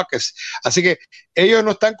Malietakis. Así que ellos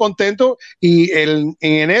no están contentos y en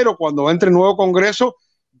enero, cuando entre el nuevo Congreso,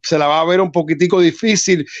 se la va a ver un poquitico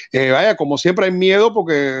difícil. Vaya, como siempre hay miedo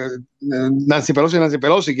porque Nancy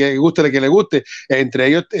Pelosi, que guste de que le guste, entre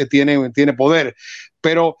ellos tiene poder.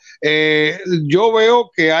 Pero yo veo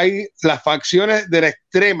que hay las facciones de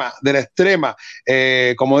la extrema,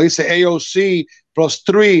 como dice AOC Plus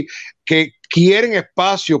 3, que quieren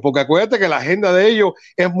espacio, porque acuérdate que la agenda de ellos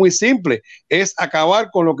es muy simple, es acabar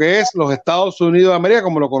con lo que es los Estados Unidos de América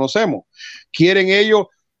como lo conocemos. Quieren ellos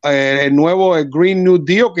el nuevo Green New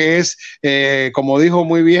Deal, que es, como dijo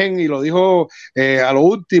muy bien y lo dijo a lo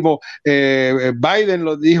último, Biden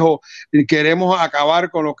lo dijo, queremos acabar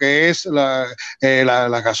con lo que es la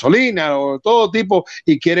gasolina o todo tipo,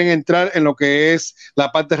 y quieren entrar en lo que es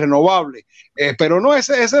la parte renovable. Pero no,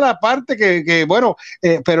 esa es la parte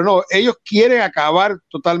pero no, ellos quieren acabar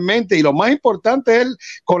totalmente, y lo más importante es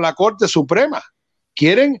con la Corte Suprema.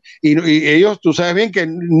 Quieren, y ellos, tú sabes bien que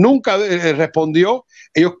nunca respondió,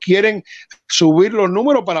 ellos quieren subir los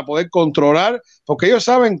números para poder controlar, porque ellos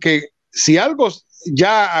saben que si algo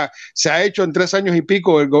ya se ha hecho en 3 años y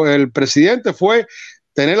pico, el presidente fue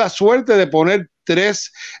tener la suerte de poner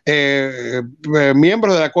 3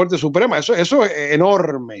 miembros de la Corte Suprema. Eso es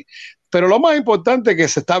enorme. Pero lo más importante que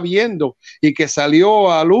se está viendo y que salió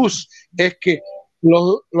a luz es que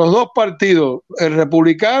los dos partidos, el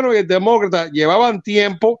republicano y el demócrata, llevaban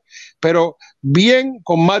tiempo, pero bien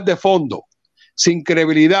con más de fondo, sin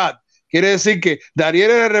credibilidad. Quiere decir que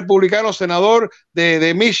Dariel era el republicano senador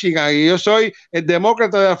de Michigan y yo soy el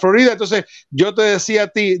demócrata de la Florida. Entonces yo te decía a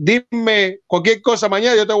ti, dime cualquier cosa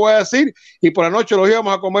mañana, yo te voy a decir, y por la noche los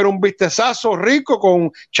íbamos a comer un bistezazo rico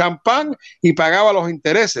con champán y pagaba los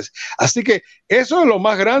intereses. Así que eso es lo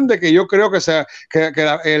más grande que yo creo que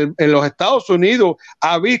en los Estados Unidos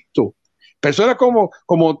ha visto. Personas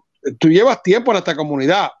como tú llevas tiempo en esta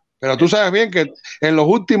comunidad, pero tú sabes bien que en los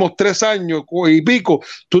últimos 3 años y pico,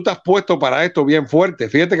 tú te has puesto para esto bien fuerte.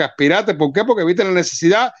 Fíjate que aspiraste. ¿Por qué? Porque viste la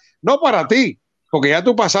necesidad, no para ti, porque ya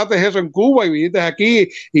tú pasaste eso en Cuba y viniste aquí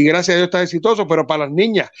y gracias a Dios estás exitoso, pero para las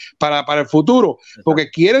niñas, para el futuro,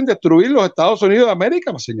 porque quieren destruir los Estados Unidos de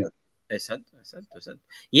América, señor. Exacto.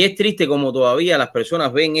 Y es triste como todavía las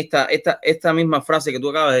personas ven esta misma frase que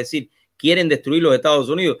tú acabas de decir, quieren destruir los Estados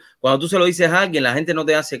Unidos. Cuando tú se lo dices a alguien, la gente no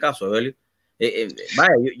te hace caso, Evelio.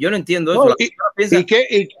 Vaya, yo no entiendo eso.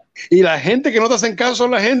 Y la gente que no te hacen caso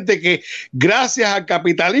son la gente que gracias al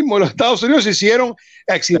capitalismo de los Estados Unidos se hicieron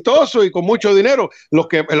exitosos y con mucho dinero.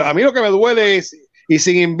 A mí lo que me duele es, y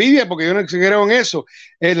sin envidia, porque yo no creo en eso,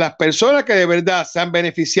 es las personas que de verdad se han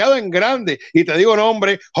beneficiado en grande, y te digo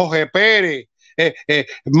nombre, Jorge Pérez,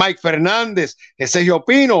 Mike Fernández, Sergio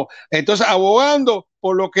Pino, entonces abogando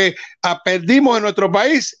por lo que perdimos en nuestro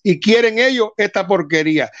país, y quieren ellos esta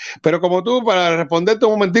porquería. Pero como tú, para responderte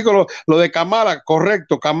un momentico lo de Kamala,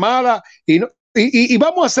 correcto, Kamala, y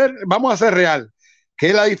vamos a ser real, que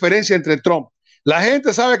es la diferencia entre Trump. La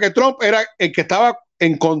gente sabe que Trump era el que estaba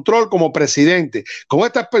en control como presidente. Con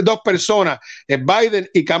estas 2 personas, Biden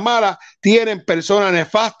y Kamala, tienen personas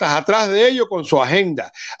nefastas atrás de ellos con su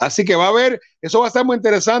agenda. Así que eso va a estar muy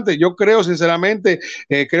interesante. Yo creo, sinceramente,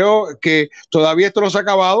 creo que todavía esto no se ha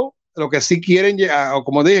acabado. Lo que sí quieren,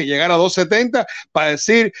 como dije, llegar a 270 para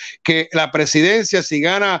decir que la presidencia, si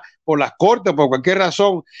gana por las cortes, por cualquier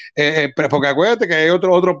razón, porque acuérdate que hay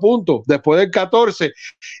otro punto. Después del 14,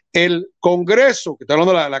 el Congreso, que está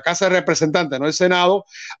hablando de la Casa de Representantes, no el Senado,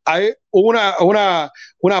 hay una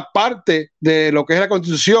parte de lo que es la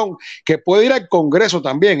Constitución que puede ir al Congreso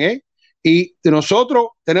también, y nosotros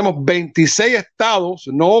tenemos 26 estados,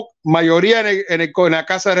 no mayoría en la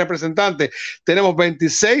Casa de Representantes, tenemos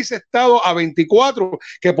 26 estados a 24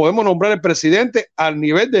 que podemos nombrar el presidente al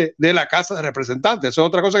nivel de la Casa de Representantes. Eso es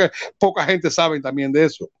otra cosa que poca gente sabe también de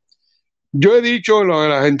eso. Yo he dicho en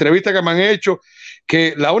las entrevistas que me han hecho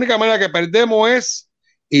que la única manera que perdemos es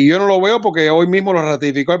y yo no lo veo porque hoy mismo lo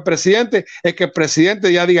ratificó el presidente, es que el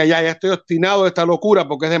presidente ya diga, ya estoy obstinado de esta locura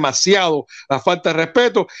porque es demasiado la falta de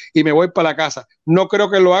respeto y me voy para la casa. No creo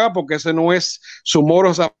que lo haga porque ese no es su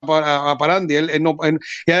modus operandi.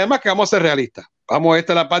 Y además que vamos a ser realistas.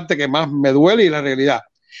 Esta es la parte que más me duele y la realidad.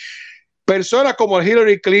 Personas como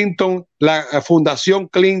Hillary Clinton, la Fundación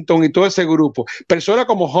Clinton y todo ese grupo, personas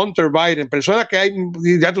como Hunter Biden, personas que hay,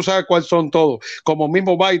 ya tú sabes cuáles son todos, como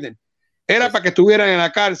mismo Biden, era para que estuvieran en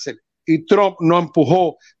la cárcel y Trump no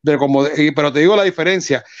empujó, pero te digo la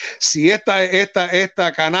diferencia, si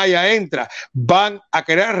esta canalla entra, van a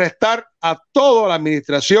querer arrestar a toda la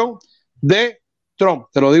administración de Trump,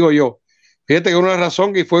 te lo digo yo. Fíjate que una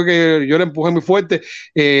razón que fue que yo le empujé muy fuerte,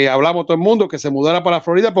 hablamos todo el mundo que se mudara para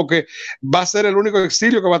Florida porque va a ser el único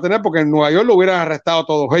exilio que va a tener porque en Nueva York lo hubieran arrestado a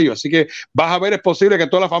todos ellos. Así que vas a ver, es posible que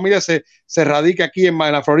toda la familia se radique aquí en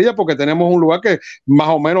la Florida porque tenemos un lugar que más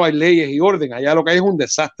o menos hay leyes y orden. Allá lo que hay es un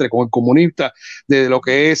desastre con el comunista de lo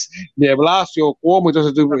que es de Blasio, Cuomo y todo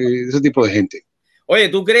ese tipo de gente. Oye,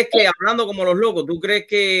 ¿tú crees que, hablando como los locos, tú crees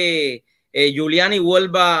que Giuliani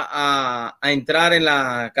vuelva a entrar en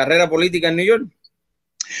la carrera política en New York?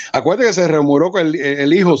 Acuérdate que se rumoró que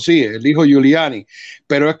el hijo sí, el hijo Giuliani,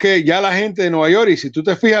 pero es que ya la gente de Nueva York, y si tú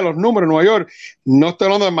te fijas los números de Nueva York, no estoy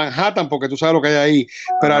hablando de Manhattan porque tú sabes lo que hay ahí,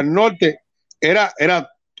 pero al norte era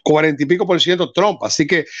 40 y pico % Trump, así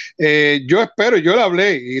que yo espero, yo le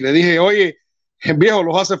hablé y le dije, oye, viejo,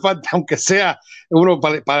 los hace falta, aunque sea uno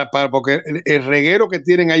porque el reguero que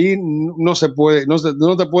tienen allí no se puede,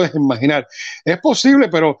 no te puedes imaginar. Es posible,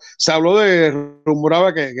 pero se habló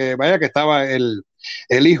rumoraba que vaya que estaba el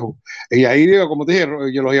hijo. Y ahí, como te dije,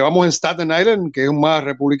 lo llevamos en Staten Island, que es un más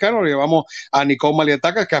republicano, lo llevamos a Nicole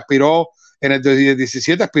Malliotakis, que aspiró en el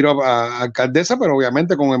 2017, aspiró a alcaldesa, pero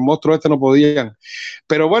obviamente con el monstruo no podían.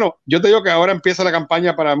 Pero bueno, yo te digo que ahora empieza la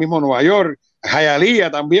campaña para mismo Nueva York,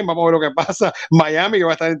 Hialeah también, vamos a ver lo que pasa, Miami, que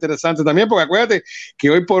va a estar interesante también, porque acuérdate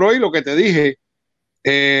que hoy por hoy lo que te dije,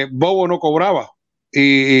 Bobo no cobraba,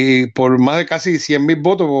 y por más de casi 100,000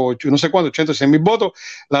 votos, o no sé cuánto, 80, 100,000 votos,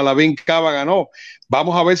 la Lavín Cava ganó.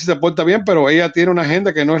 Vamos a ver si se porta bien, pero ella tiene una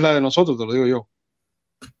agenda que no es la de nosotros, te lo digo yo.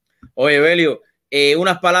 Oye, Belio,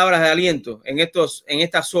 unas palabras de aliento en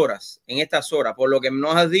estas horas, por lo que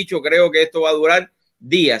nos has dicho, creo que esto va a durar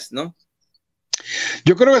días, ¿no?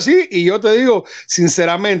 Yo creo que sí, y yo te digo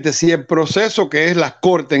sinceramente, si el proceso que es las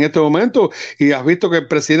cortes en este momento, y has visto que el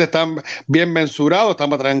presidente está bien mensurado, está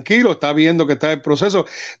más tranquilo, está viendo que está el proceso,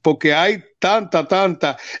 porque hay tanta,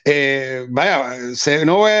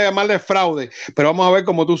 no voy a llamarle fraude, pero vamos a ver,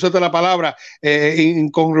 como tú usaste la palabra,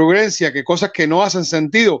 incongruencia, que cosas que no hacen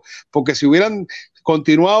sentido, porque si hubieran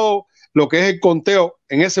continuado lo que es el conteo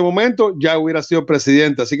en ese momento, ya hubiera sido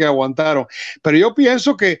presidente, así que aguantaron. Pero yo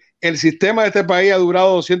pienso que el sistema de este país ha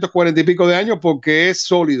durado 240 y pico de años porque es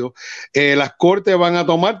sólido. Las cortes van a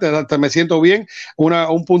tomar, hasta me siento bien,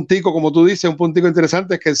 un puntico, como tú dices, un puntico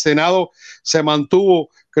interesante es que el Senado se mantuvo,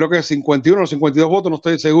 creo que 51 o 52 votos, no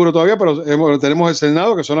estoy seguro todavía, pero tenemos el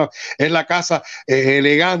Senado, que es la casa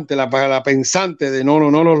elegante, la pensante, de no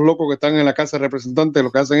los locos que están en la casa de representantes,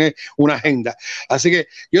 lo que hacen es una agenda. Así que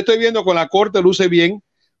yo estoy viendo que la corte luce bien.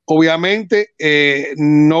 Obviamente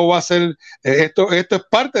no va a ser, esto es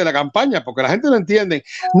parte de la campaña, porque la gente lo entiende.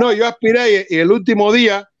 No, yo aspiré y el último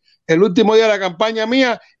día de la campaña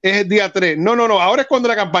mía es el día 3. No, ahora es cuando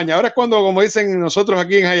la campaña, ahora es cuando, como dicen nosotros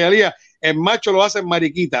aquí en Hialeah, el macho lo hacen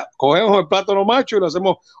mariquita. Cogemos el plátano macho y lo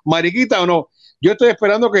hacemos mariquita o no. Yo estoy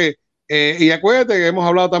esperando que, y acuérdate que hemos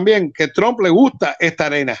hablado también, que Trump le gusta esta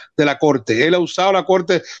arena de la corte. Él ha usado la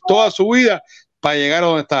corte toda su vida para llegar a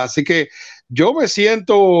donde está. Así que yo me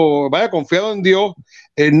siento, confiado en Dios,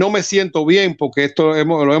 no me siento bien porque esto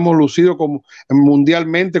lo hemos lucido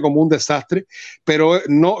mundialmente como un desastre, pero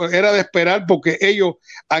no era de esperar porque ellos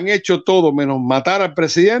han hecho todo menos matar al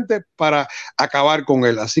presidente para acabar con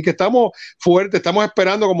él. Así que estamos fuertes, estamos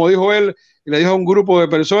esperando, como dijo él, le dijo a un grupo de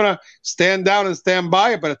personas, stand down and stand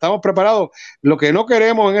by, pero estamos preparados. Lo que no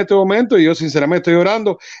queremos en este momento, y yo sinceramente estoy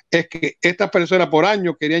orando, es que estas personas por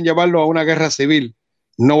años querían llevarlo a una guerra civil.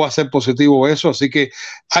 No va a ser positivo eso, así que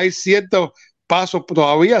hay ciertos pasos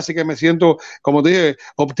todavía, así que me siento, como te dije,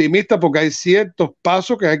 optimista porque hay ciertos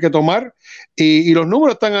pasos que hay que tomar y los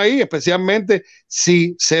números están ahí, especialmente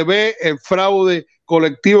si se ve el fraude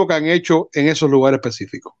colectivo que han hecho en esos lugares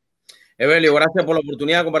específicos. Evelio, gracias por la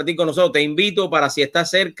oportunidad de compartir con nosotros. Te invito para, si estás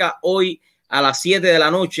cerca, hoy a las 7 de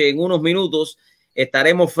la noche, en unos minutos,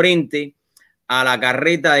 estaremos frente a la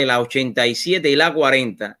carreta de la 87 y la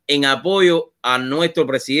 40 en apoyo a nuestro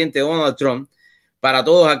presidente Donald Trump, para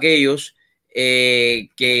todos aquellos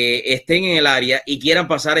que estén en el área y quieran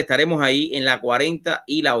pasar, estaremos ahí en la 40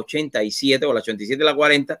 y la 87, o la 87 y la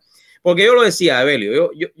 40, porque yo lo decía,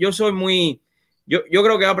 Evelio, yo soy muy, yo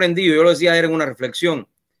creo que he aprendido, yo lo decía ayer en una reflexión,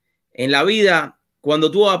 en la vida,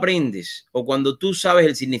 cuando tú aprendes o cuando tú sabes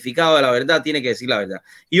el significado de la verdad, tienes que decir la verdad.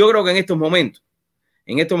 Y yo creo que en estos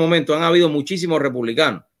momentos han habido muchísimos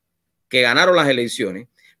republicanos que ganaron las elecciones,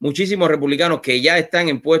 muchísimos republicanos que ya están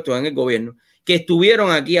en puestos en el gobierno, que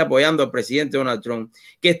estuvieron aquí apoyando al presidente Donald Trump,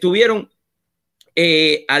 que estuvieron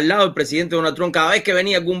al lado del presidente Donald Trump cada vez que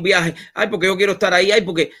venía algún viaje, ay, porque yo quiero estar ahí, ay,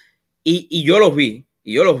 porque... Y yo los vi,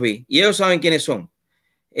 y ellos saben quiénes son.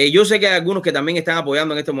 Yo sé que hay algunos que también están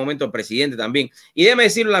apoyando en este momento al presidente también. Y déjeme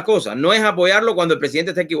decirle una cosa, no es apoyarlo cuando el presidente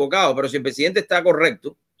está equivocado, pero si el presidente está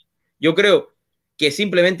correcto, yo creo que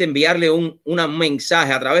simplemente enviarle un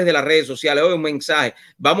mensaje a través de las redes sociales, hoy un mensaje,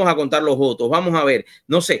 vamos a contar los votos, vamos a ver,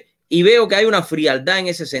 no sé, y veo que hay una frialdad en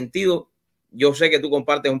ese sentido. Yo sé que tú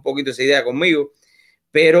compartes un poquito esa idea conmigo,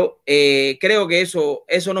 pero creo que eso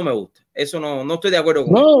no me gusta. Eso no estoy de acuerdo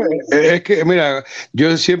con No, eso. es que, mira,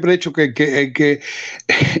 yo siempre he dicho que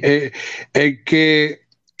el que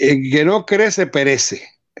no crece, perece.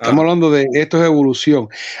 Estamos hablando de esto es evolución.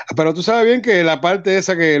 Pero tú sabes bien que la parte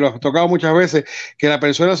esa que lo has tocado muchas veces, que la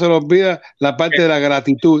persona se le olvida la parte de la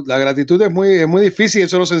gratitud. La gratitud es muy difícil,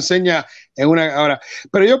 eso no se enseña en una hora.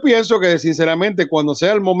 Pero yo pienso que sinceramente cuando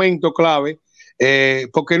sea el momento clave,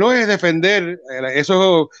 porque no es defender,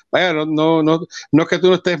 eso, vaya, no es que tú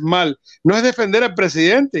no estés mal, no es defender al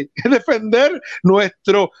presidente, es defender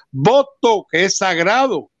nuestro voto, que es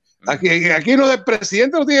sagrado. Aquí lo del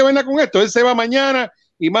presidente no tiene que ver nada con esto, él se va mañana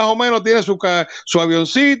y más o menos tiene su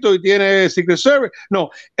avioncito y tiene Secret Service. No,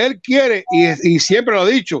 él quiere, y siempre lo ha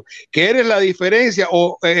dicho, que eres la diferencia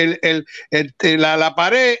o la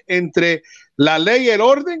pared entre la ley y el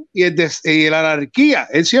orden y la anarquía.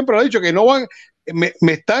 Él siempre lo ha dicho, que no van,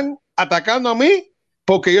 me están atacando a mí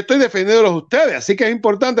porque yo estoy defendiendo a ustedes. Así que es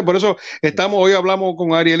importante, por eso hoy hablamos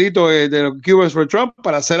con Arielito de los Cubans for Trump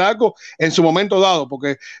para hacer algo en su momento dado,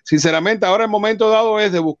 porque sinceramente ahora el momento dado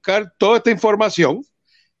es de buscar toda esta información,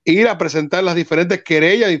 ir a presentar las diferentes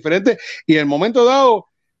querellas y en el momento dado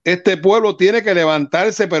este pueblo tiene que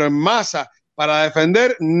levantarse, pero en masa, para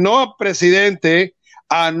defender no al presidente,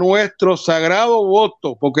 a nuestro sagrado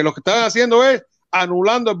voto, porque lo que están haciendo es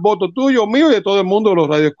anulando el voto tuyo, mío y de todo el mundo, los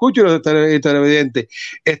radioescuchos y los televidentes.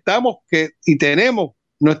 Tenemos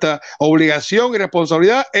nuestra obligación y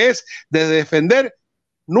responsabilidad es de defender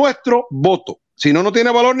nuestro voto. Si no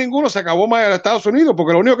tiene valor ninguno, se acabó más en Estados Unidos,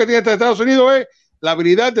 porque lo único que tiene Estados Unidos es la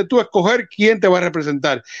habilidad de tú escoger quién te va a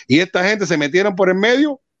representar. Y esta gente se metieron por el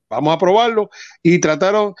medio, vamos a probarlo, y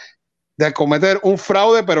trataron de cometer un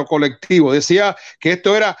fraude, pero colectivo. Decía que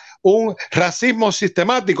esto era un racismo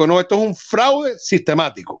sistemático. No, esto es un fraude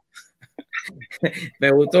sistemático.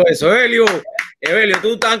 Me gustó eso. Evelio,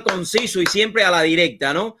 tú tan conciso y siempre a la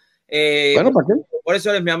directa, ¿no? Bueno, ¿para qué? Por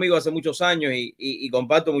eso eres mi amigo hace muchos años y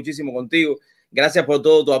comparto muchísimo contigo. Gracias por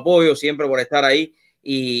todo tu apoyo, siempre por estar ahí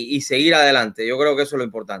y seguir adelante. Yo creo que eso es lo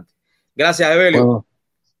importante. Gracias, Evelio. Bueno,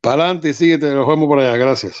 para adelante y síguete, nos vemos por allá.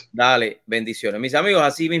 Gracias. Dale, bendiciones. Mis amigos,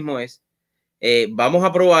 así mismo es. Vamos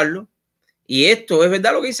a probarlo. Y esto es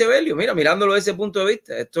verdad lo que dice Evelio. Mira, mirándolo desde ese punto de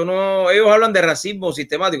vista. Esto no, ellos hablan de racismo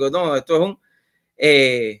sistemático. No, esto es un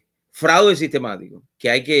fraude sistemático que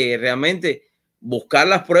hay que realmente buscar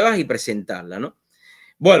las pruebas y presentarlas, ¿no?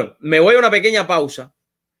 Bueno, me voy a una pequeña pausa,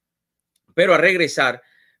 pero a regresar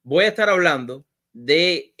voy a estar hablando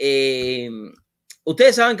de...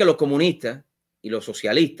 ustedes saben que los comunistas y los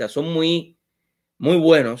socialistas son muy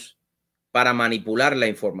buenos para manipular la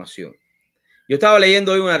información. Yo estaba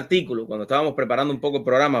leyendo hoy un artículo cuando estábamos preparando un poco el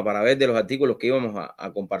programa para ver de los artículos que íbamos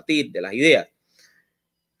a compartir, de las ideas,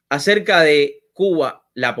 acerca de Cuba,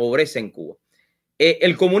 la pobreza en Cuba.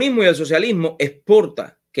 El comunismo y el socialismo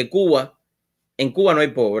exporta que en Cuba no hay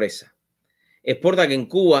pobreza, exporta que en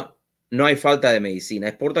Cuba no hay falta de medicina,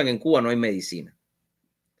 exporta que en Cuba no hay medicina.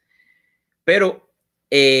 Pero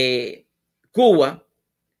Cuba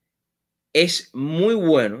es muy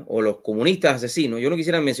bueno, o los comunistas asesinos, yo no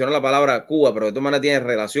quisiera mencionar la palabra Cuba, pero de todas maneras tiene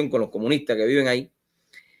relación con los comunistas que viven ahí,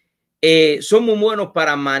 son muy buenos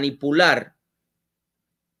para manipular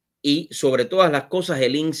y sobre todas las cosas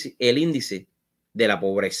el índice de la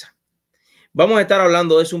pobreza. Vamos a estar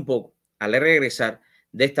hablando de eso un poco al regresar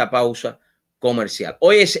de esta pausa comercial.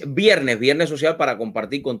 Hoy es viernes social para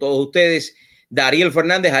compartir con todos ustedes. Dariel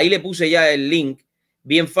Fernández, ahí le puse ya el link,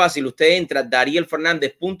 bien fácil, usted entra a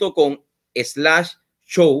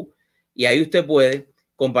darielfernandez.com/show y ahí usted puede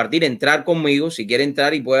compartir, entrar conmigo, si quiere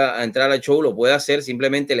entrar y pueda entrar al show, lo puede hacer,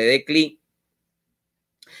 simplemente le dé clic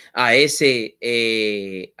a ese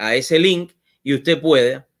link y usted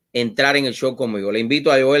pueda entrar en el show conmigo. Le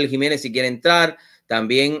invito a Joel Jiménez si quiere entrar,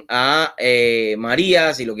 también a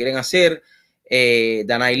María si lo quieren hacer,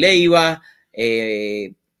 Danay Leiva,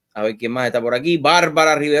 a ver quién más está por aquí,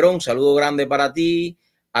 Bárbara Riverón, saludo grande para ti,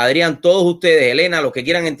 Adrián, todos ustedes, Elena, los que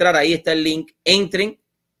quieran entrar, ahí está el link, entren,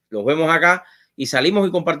 los vemos acá y salimos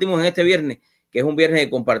y compartimos en este viernes, que es un viernes de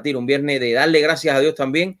compartir, un viernes de darle gracias a Dios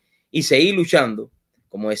también y seguir luchando,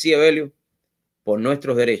 como decía Evelio, por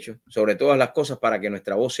nuestros derechos, sobre todas las cosas, para que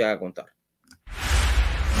nuestra voz se haga contar.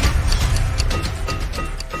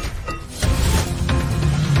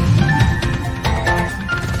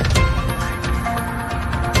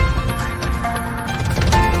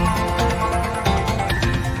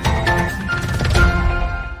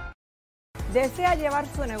 ¿Desea llevar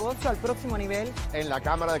su negocio al próximo nivel? En la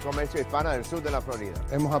Cámara de Comercio Hispana del Sur de la Florida.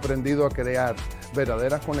 Hemos aprendido a crear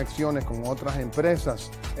verdaderas conexiones con otras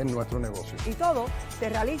empresas en nuestro negocio. Y todo se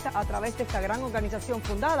realiza a través de esta gran organización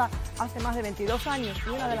fundada hace más de 22 años y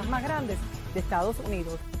una de las más grandes de Estados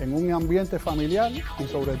Unidos. En un ambiente familiar y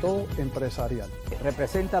sobre todo empresarial.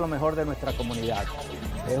 Representa lo mejor de nuestra comunidad.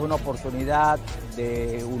 Es una oportunidad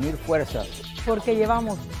de unir fuerzas. Porque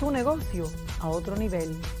llevamos tu negocio a otro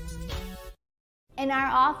nivel. In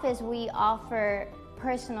our office, we offer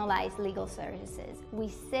personalized legal services. We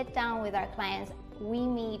sit down with our clients. We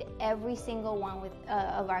meet every single one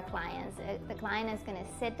of our clients. The client is going to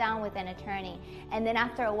sit down with an attorney. And then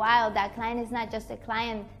after a while, that client is not just a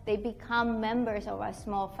client, they become members of our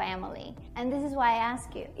small family. And this is why I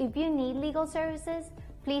ask you, if you need legal services,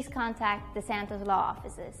 please contact the Santos Law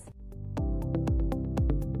offices.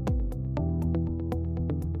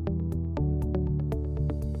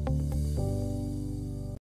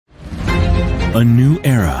 A new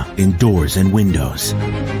era in doors and windows.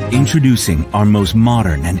 Introducing our most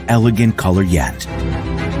modern and elegant color yet.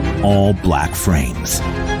 All black frames.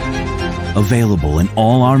 Available in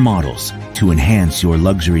all our models to enhance your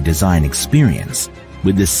luxury design experience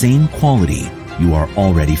with the same quality you are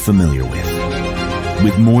already familiar with.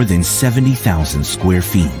 With more than 70,000 square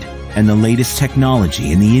feet and the latest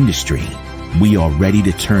technology in the industry, we are ready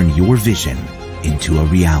to turn your vision into a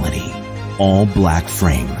reality. All black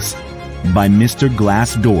frames. By Mr.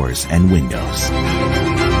 Glass Doors and Windows.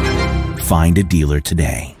 Find a dealer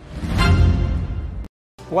today.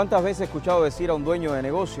 ¿Cuántas veces he escuchado decir a un dueño de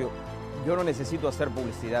negocio, yo no necesito hacer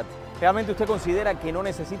publicidad? ¿Realmente usted considera que no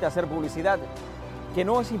necesita hacer publicidad? ¿Que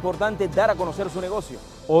no es importante dar a conocer su negocio?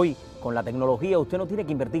 Hoy, con la tecnología, usted no tiene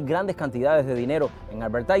que invertir grandes cantidades de dinero en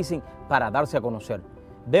advertising para darse a conocer.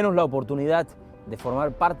 Denos la oportunidad de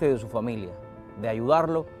formar parte de su familia, de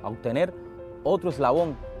ayudarlo a obtener otro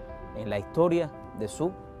eslabón en la historia de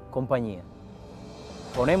su compañía.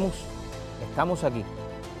 Ponemos, estamos aquí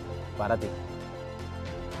para ti.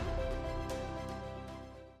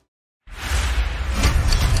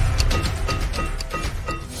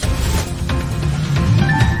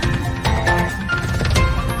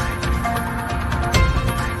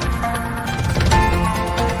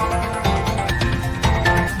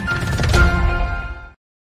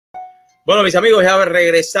 Bueno, mis amigos, ya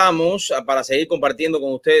regresamos para seguir compartiendo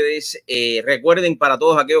con ustedes. Recuerden, para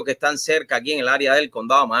todos aquellos que están cerca aquí en el área del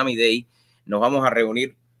condado Miami-Dade, nos vamos a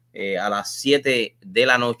reunir a las 7 de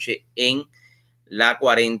la noche en la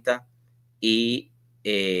 40 y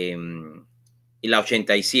la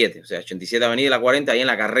 87. O sea, 87 Avenida y la 40, ahí en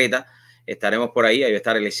la carreta. Estaremos por ahí. Ahí va a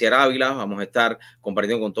estar Eliezer Ávila. Vamos a estar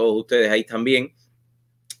compartiendo con todos ustedes ahí también.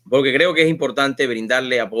 Porque creo que es importante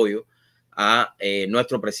brindarle apoyo a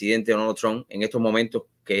nuestro presidente Donald Trump en estos momentos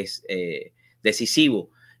que es decisivo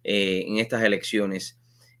en estas elecciones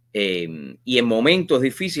y en momentos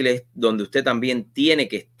difíciles donde usted también tiene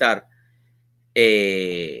que estar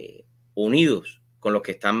unidos con los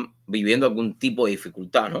que están viviendo algún tipo de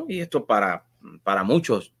dificultad, ¿no? Y esto para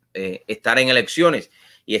muchos, estar en elecciones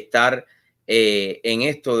y estar en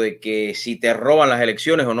esto de que si te roban las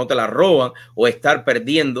elecciones o no te las roban o estar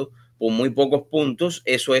perdiendo por muy pocos puntos,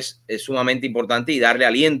 eso es sumamente importante y darle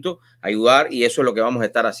aliento, ayudar, y eso es lo que vamos a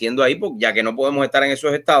estar haciendo ahí, porque ya que no podemos estar en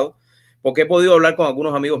esos estados, porque he podido hablar con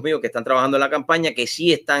algunos amigos míos que están trabajando en la campaña, que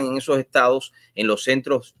sí están en esos estados, en los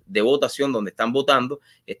centros de votación donde están votando,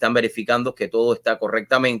 están verificando que todo está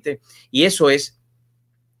correctamente, y eso es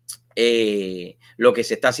lo que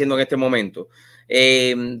se está haciendo en este momento.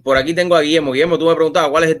 Por aquí tengo a Guillermo. Guillermo, tú me preguntabas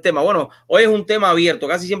cuál es el tema. Bueno, hoy es un tema abierto.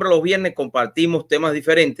 Casi siempre los viernes compartimos temas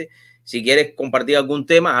diferentes. Si quieres compartir algún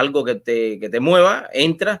tema, algo que te mueva,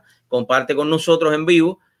 entra, comparte con nosotros en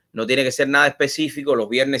vivo. No tiene que ser nada específico. Los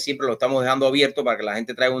viernes siempre lo estamos dejando abierto para que la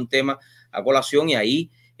gente traiga un tema a colación y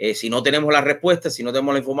ahí, si no tenemos la respuesta, si no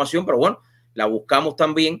tenemos la información, pero bueno, la buscamos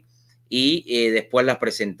también y después las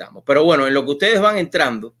presentamos. Pero bueno, en lo que ustedes van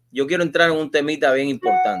entrando, yo quiero entrar en un temita bien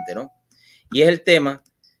importante, ¿no? Y es el tema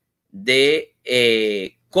de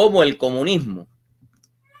cómo el comunismo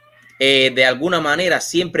de alguna manera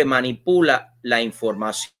siempre manipula la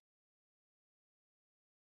información.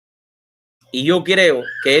 Y yo creo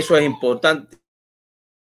que eso es importante.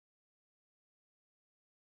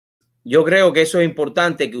 Yo creo que eso es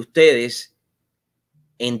importante que ustedes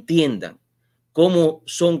entiendan cómo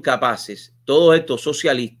son capaces todos estos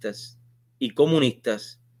socialistas y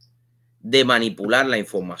comunistas de manipular la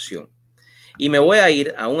información. Y me voy a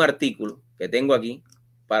ir a un artículo que tengo aquí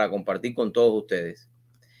para compartir con todos ustedes.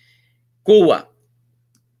 Cuba,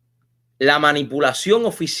 la manipulación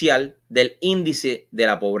oficial del índice de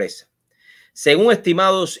la pobreza. Según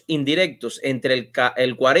estimados indirectos, entre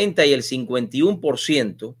el 40 y el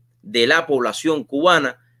 51% de la población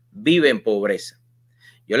cubana vive en pobreza.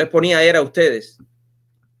 Yo les ponía ayer a ustedes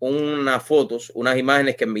unas fotos, unas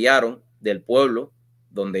imágenes que enviaron del pueblo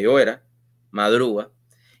donde yo era, Madruga,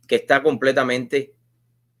 que está completamente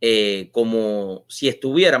como si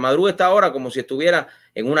estuviera, Madruga está ahora como si estuviera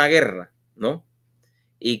en una guerra, ¿no?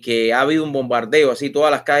 Y que ha habido un bombardeo, así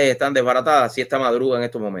todas las calles están desbaratadas, así está Madruga en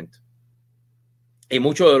estos momentos. Y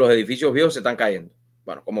muchos de los edificios viejos se están cayendo.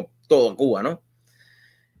 Bueno, como todo Cuba, ¿no?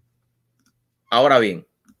 Ahora bien,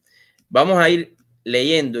 vamos a ir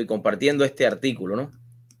leyendo y compartiendo este artículo, ¿no?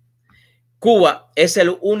 Cuba es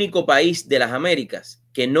el único país de las Américas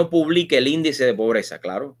que no publica el índice de pobreza,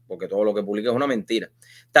 claro, porque todo lo que publica es una mentira.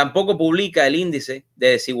 Tampoco publica el índice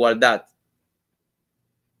de desigualdad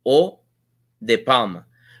o de Palma.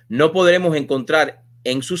 No podremos encontrar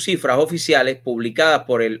en sus cifras oficiales publicadas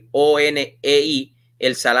por el ONEI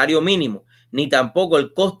el salario mínimo, ni tampoco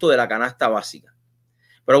el costo de la canasta básica.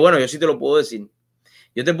 Pero bueno, yo sí te lo puedo decir.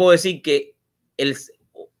 Yo te puedo decir que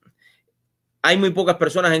hay muy pocas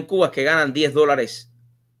personas en Cuba que ganan $10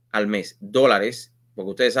 al mes. Dólares, porque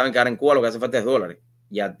ustedes saben que ahora en Cuba lo que hace falta es dólares.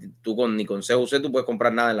 Ya tú ni con CUC tú puedes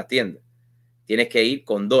comprar nada en las tiendas. Tienes que ir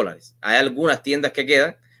con dólares. Hay algunas tiendas que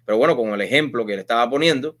quedan, pero bueno, como el ejemplo que le estaba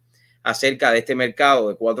poniendo acerca de este mercado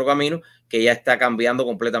de 4 caminos que ya está cambiando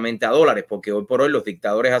completamente a dólares, porque hoy por hoy los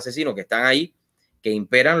dictadores asesinos que están ahí, que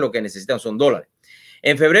imperan, lo que necesitan son dólares.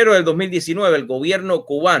 En febrero del 2019, el gobierno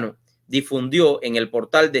cubano difundió en el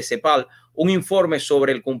portal de CEPAL un informe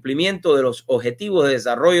sobre el cumplimiento de los objetivos de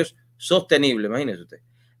desarrollo sostenible, imagínense usted,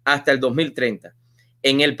 hasta el 2030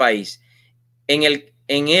 en el país. En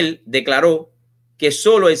él declaró que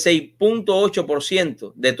solo el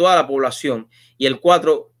 6.8% de toda la población y el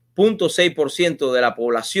 4.6% de la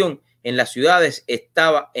población en las ciudades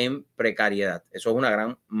estaba en precariedad. Eso es una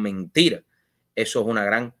gran mentira. Eso es una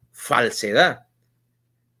gran falsedad.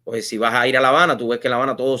 Pues si vas a ir a La Habana, tú ves que en La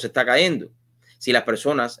Habana todo se está cayendo. Si las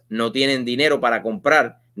personas no tienen dinero para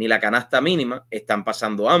comprar ni la canasta mínima, están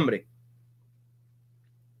pasando hambre.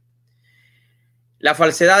 La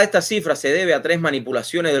falsedad de estas cifras se debe a 3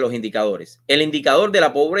 manipulaciones de los indicadores. El indicador de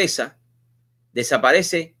la pobreza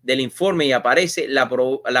desaparece del informe y aparece la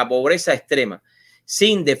pobreza extrema,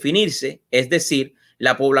 sin definirse, es decir,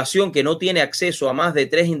 la población que no tiene acceso a más de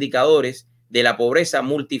 3 indicadores de la pobreza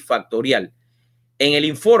multifactorial. En el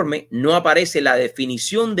informe no aparece la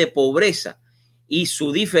definición de pobreza y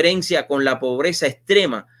su diferencia con la pobreza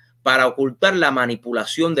extrema para ocultar la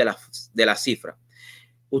manipulación de las cifras.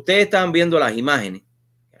 Ustedes están viendo las imágenes,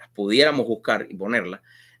 las pudiéramos buscar y ponerlas,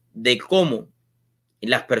 de cómo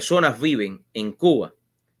las personas viven en Cuba,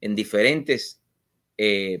 en diferentes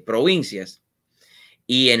provincias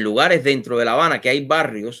y en lugares dentro de La Habana, que hay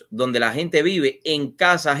barrios donde la gente vive en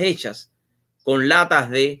casas hechas con latas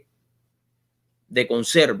de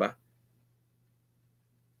conserva,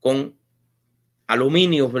 con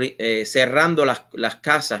aluminio cerrando las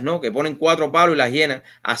casas, ¿no? Que ponen 4 palos y las llenan.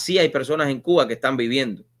 Así hay personas en Cuba que están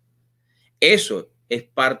viviendo. Eso es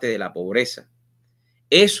parte de la pobreza.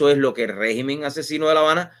 Eso es lo que el régimen asesino de La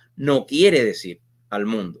Habana no quiere decir al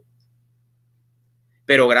mundo.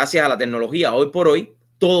 Pero gracias a la tecnología, hoy por hoy,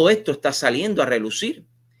 todo esto está saliendo a relucir.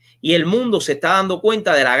 Y el mundo se está dando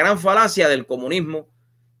cuenta de la gran falacia del comunismo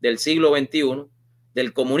del siglo XXI,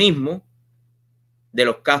 del comunismo de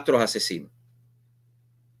los Castros asesinos.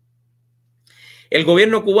 El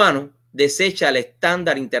gobierno cubano desecha el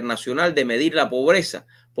estándar internacional de medir la pobreza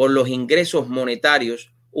por los ingresos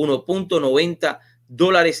monetarios, $1.90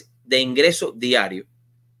 de ingreso diario.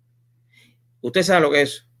 Usted sabe lo que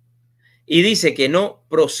es. Y dice que no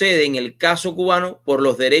procede en el caso cubano por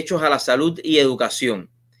los derechos a la salud y educación,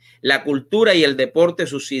 la cultura y el deporte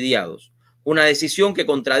subsidiados. Una decisión que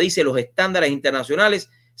contradice los estándares internacionales,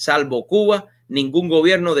 salvo Cuba. Ningún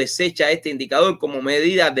gobierno desecha este indicador como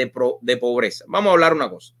medida de pobreza. Vamos a hablar una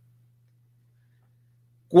cosa.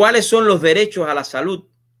 ¿Cuáles son los derechos a la salud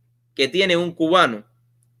que tiene un cubano?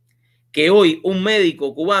 Que hoy un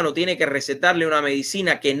médico cubano tiene que recetarle una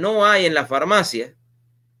medicina que no hay en la farmacia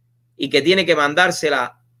y que tiene que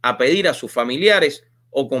mandársela a pedir a sus familiares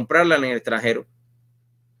o comprarla en el extranjero.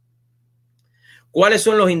 ¿Cuáles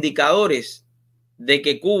son los indicadores de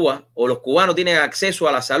que Cuba o los cubanos tienen acceso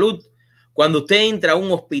a la salud? Cuando usted entra a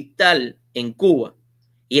un hospital en Cuba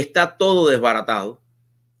y está todo desbaratado,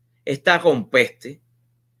 está con peste,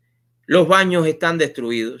 los baños están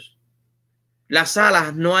destruidos, las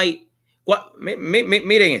salas no hay.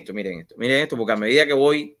 Miren esto, porque a medida que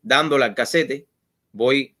voy dándole al casete,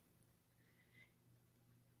 voy.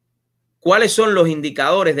 ¿Cuáles son los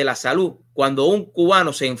indicadores de la salud cuando un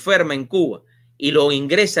cubano se enferma en Cuba y lo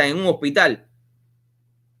ingresa en un hospital?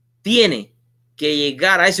 Tiene que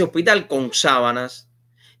llegar a ese hospital con sábanas,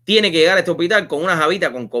 tiene que llegar a este hospital con una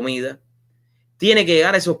jabita con comida, tiene que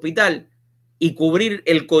llegar a ese hospital y cubrir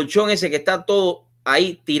el colchón ese que está todo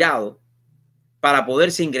ahí tirado para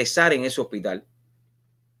poderse ingresar en ese hospital.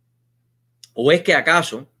 ¿O es que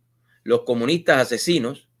acaso los comunistas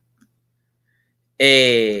asesinos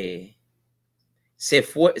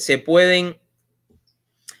se pueden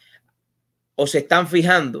o se están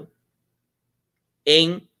fijando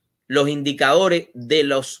en los indicadores de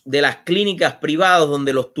las clínicas privadas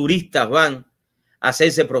donde los turistas van a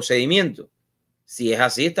hacerse procedimiento? Si es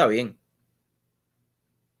así, está bien.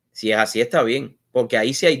 Si es así, está bien. Porque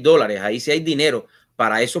ahí sí hay dólares, ahí sí hay dinero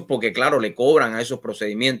para eso, porque claro, le cobran a esos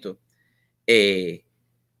procedimientos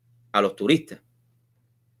a los turistas.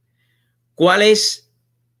 ¿Cuál es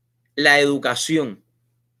la educación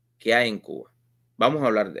que hay en Cuba? Vamos a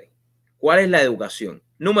hablar de ahí. ¿Cuál es la educación?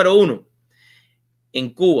 Número uno,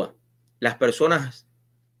 en Cuba las personas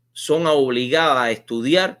son obligadas a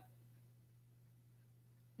estudiar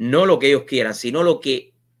no lo que ellos quieran, sino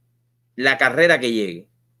la carrera que llegue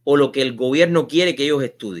o lo que el gobierno quiere que ellos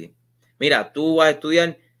estudien. Mira, tú vas a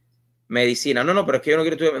estudiar medicina. No, pero es que yo no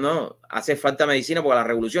quiero estudiar. No, hace falta medicina porque la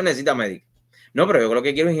revolución necesita médicos. No, pero yo lo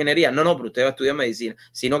que quiero es ingeniería. No, pero usted va a estudiar medicina.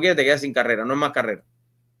 Si no quiere, te quedas sin carrera. No es más carrera.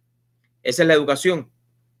 Esa es la educación.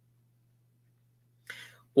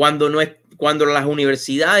 Cuando las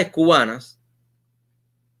universidades cubanas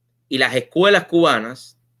y las escuelas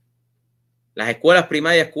cubanas, las escuelas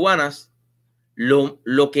primarias cubanas,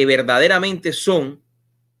 lo que verdaderamente son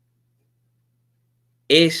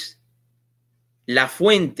es la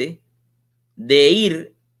fuente de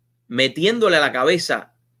ir metiéndole en la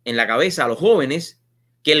cabeza a los jóvenes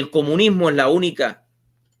que el comunismo es la única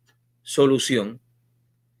solución,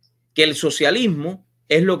 que el socialismo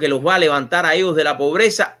es lo que los va a levantar a ellos de la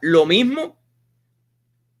pobreza. Lo mismo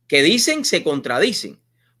que dicen se contradicen,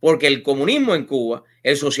 porque el comunismo en Cuba,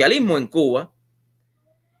 el socialismo en Cuba,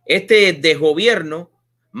 este desgobierno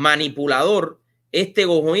manipulador, este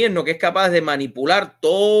gobierno que es capaz de manipular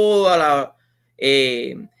toda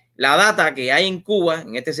la data que hay en Cuba,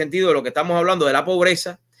 en este sentido de lo que estamos hablando de la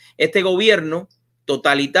pobreza, este gobierno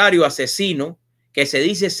totalitario, asesino, que se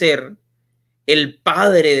dice ser el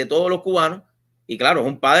padre de todos los cubanos, y claro, es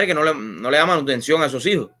un padre que no le da manutención a sus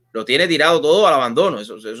hijos, lo tiene tirado todo al abandono,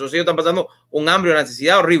 esos hijos están pasando un hambre, una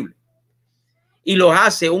necesidad horrible, y los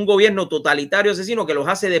hace un gobierno totalitario asesino que los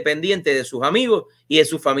hace dependientes de sus amigos y de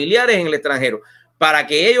sus familiares en el extranjero, para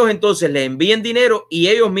que ellos entonces les envíen dinero y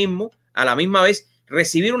ellos mismos a la misma vez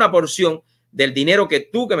recibir una porción del dinero que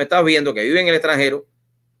tú, que me estás viendo, que vive en el extranjero,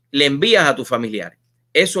 le envías a tus familiares.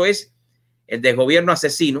 Eso es el desgobierno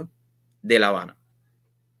asesino de La Habana.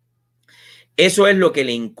 Eso es lo que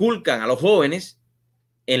le inculcan a los jóvenes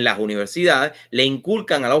en las universidades, le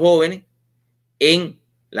inculcan a los jóvenes en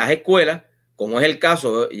las escuelas, como es el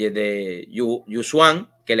caso de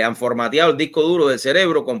Yusuan, que le han formateado el disco duro del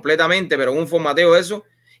cerebro completamente, pero en un formateo de eso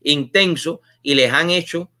intenso, y les han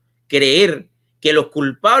hecho creer que los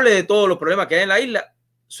culpables de todos los problemas que hay en la isla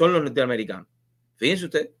son los norteamericanos. Fíjense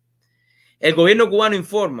ustedes. El gobierno cubano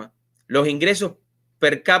informa los ingresos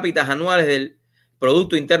per cápita anuales del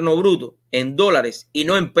Producto Interno Bruto en dólares y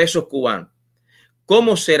no en pesos cubanos.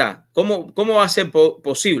 ¿Cómo será? ¿Cómo va a ser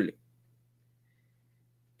posible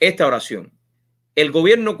esta oración? El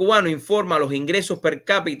gobierno cubano informa los ingresos per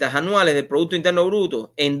cápita anuales del Producto Interno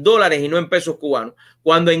Bruto en dólares y no en pesos cubanos,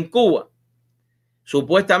 cuando en Cuba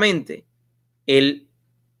supuestamente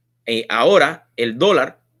ahora el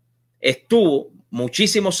dólar estuvo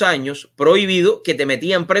muchísimos años prohibido, que te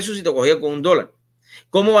metían presos si te cogían con un dólar.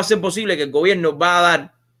 ¿Cómo va a ser posible que el gobierno va a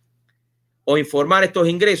dar o informar estos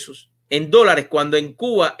ingresos en dólares cuando en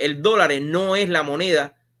Cuba el dólar no es la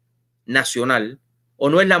moneda nacional o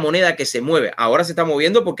no es la moneda que se mueve? Ahora se está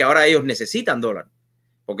moviendo porque ahora ellos necesitan dólar,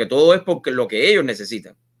 porque todo es porque lo que ellos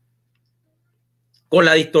necesitan. con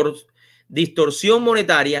la distorsión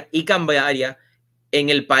monetaria y cambiaria en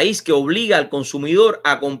el país que obliga al consumidor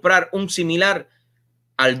a comprar un similar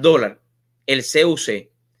al dólar, el CUC,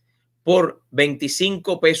 por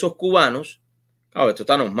 25 pesos cubanos. Claro, esto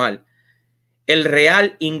está normal. El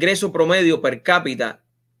real ingreso promedio per cápita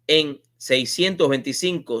en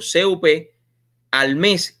 625 CUP al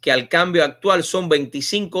mes, que al cambio actual son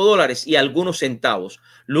 25 dólares y algunos centavos.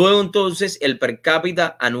 Luego entonces el per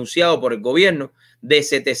cápita anunciado por el gobierno de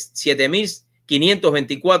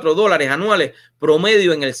 7.524 dólares anuales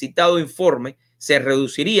promedio en el citado informe se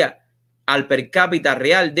reduciría al per cápita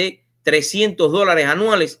real de 300 dólares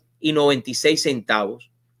anuales y 96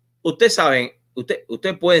 centavos. Ustedes saben,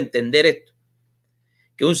 usted puede entender esto,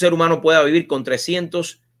 que un ser humano pueda vivir con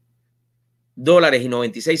 300 dólares y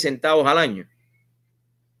 96 centavos al año.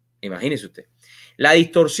 Imagínese usted. La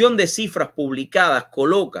distorsión de cifras publicadas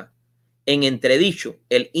coloca en entredicho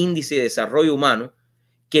el índice de desarrollo humano,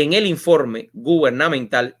 que en el informe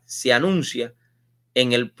gubernamental se anuncia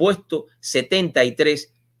en el puesto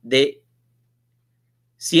 73 de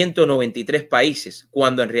 193 países,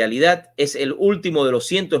 cuando en realidad es el último de los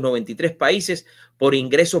 193 países por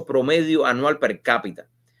ingreso promedio anual per cápita.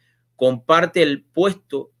 Comparte el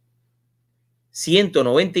puesto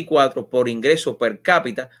 194 por ingreso per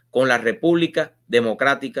cápita con la República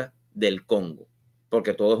Democrática del Congo,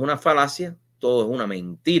 porque todo es una falacia, todo es una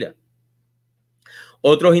mentira.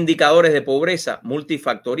 Otros indicadores de pobreza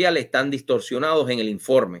multifactorial están distorsionados en el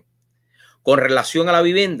informe. Con relación a la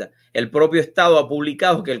vivienda, el propio Estado ha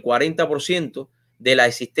publicado que el 40% de la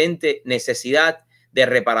existente necesidad de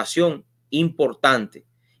reparación importante.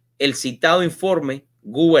 El citado informe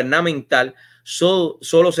gubernamental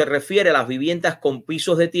solo se refiere a las viviendas con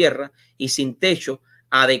pisos de tierra y sin techo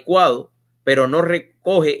adecuado, pero no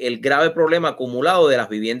recoge el grave problema acumulado de las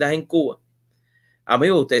viviendas en Cuba.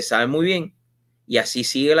 Amigos, ustedes saben muy bien, y así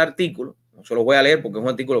sigue el artículo. No se los voy a leer porque es un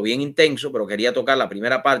artículo bien intenso, pero quería tocar la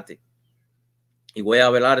primera parte y voy a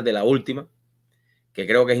hablar de la última, que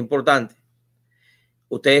creo que es importante.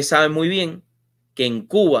 Ustedes saben muy bien que en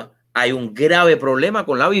Cuba hay un grave problema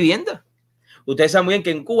con la vivienda. Ustedes saben muy bien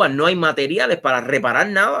que en Cuba no hay materiales para reparar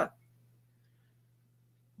nada.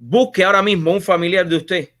 Busque ahora mismo un familiar de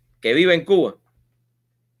usted que vive en Cuba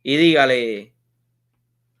y dígale,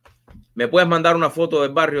 ¿me puedes mandar una foto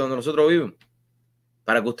del barrio donde nosotros vivimos?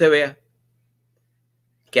 Para que usted vea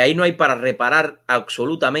que ahí no hay para reparar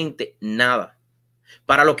absolutamente nada.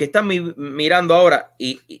 Para los que están mirando ahora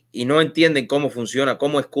y no entienden cómo funciona,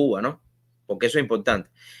 cómo es Cuba, ¿no? Porque eso es importante.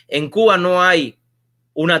 En Cuba no hay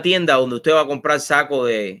una tienda donde usted va a comprar sacos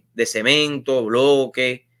de cemento,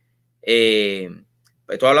 bloque.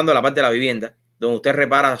 Estoy hablando de la parte de la vivienda, donde usted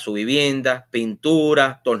repara su vivienda,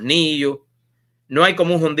 pintura, tornillos. No hay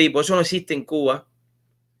como un Home Depot. Eso no existe en Cuba.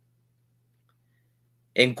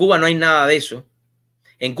 En Cuba no hay nada de eso.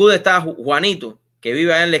 En Cuba está Juanito, que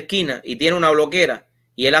vive allá en la esquina y tiene una bloquera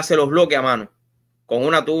y él hace los bloques a mano con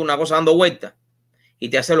una cosa dando vueltas y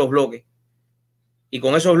te hace los bloques. Y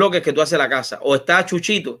con esos bloques que tú haces la casa. O está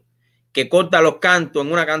Chuchito, que corta los cantos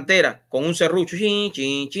en una cantera con un serrucho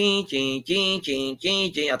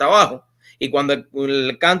hasta abajo. Y cuando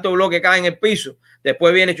el canto bloque cae en el piso,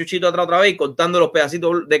 después viene Chuchito atrás otra vez cortando los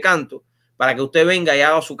pedacitos de canto para que usted venga y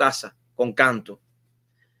haga su casa con canto.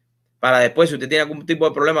 Para después, si usted tiene algún tipo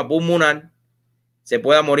de problema pulmonar, se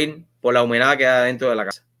pueda morir por la humedad que hay dentro de la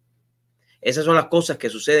casa. Esas son las cosas que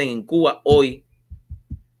suceden en Cuba hoy,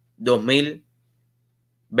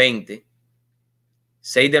 2020,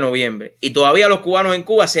 6 de noviembre. Y todavía los cubanos en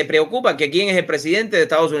Cuba se preocupan que quién es el presidente de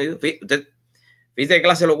Estados Unidos. Fíjate qué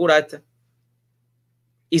clase de locura esta.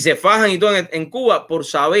 Y se fajan y todo en Cuba por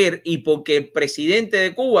saber y porque el presidente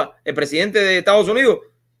de Cuba, el presidente de Estados Unidos,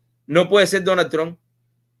 no puede ser Donald Trump.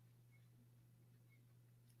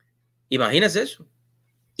 Imagínese eso.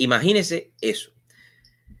 Imagínese eso.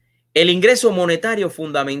 El ingreso monetario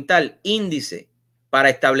fundamental, índice para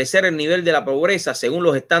establecer el nivel de la pobreza según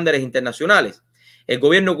los estándares internacionales, el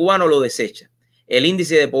gobierno cubano lo desecha. El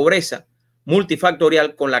índice de pobreza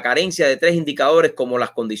multifactorial, con la carencia de 3 indicadores como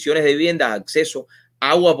las condiciones de vivienda, acceso a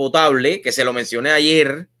agua potable, que se lo mencioné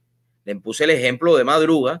ayer, le puse el ejemplo de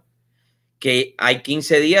madruga, que hay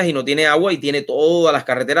 15 días y no tiene agua y tiene todas las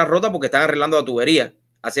carreteras rotas porque están arreglando la tubería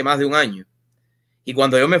hace más de un año. Y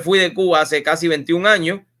cuando yo me fui de Cuba hace casi 21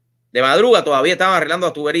 años, de madruga todavía estaban arreglando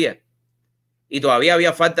la tubería y todavía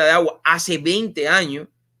había falta de agua hace 20 años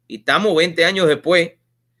y estamos 20 años después.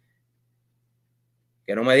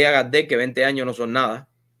 Que no me diga Gardel que 20 años no son nada.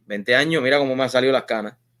 20 años, mira cómo me han salido las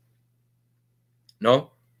canas.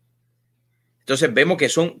 ¿No? Entonces vemos que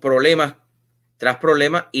son problemas tras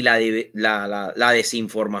problema y la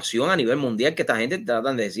desinformación a nivel mundial que esta gente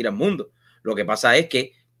tratan de decir al mundo. Lo que pasa es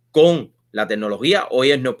que con la tecnología hoy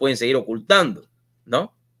ellos no pueden seguir ocultando,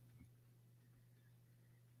 ¿no?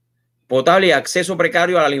 Potable y acceso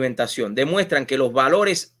precario a la alimentación demuestran que los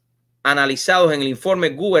valores analizados en el informe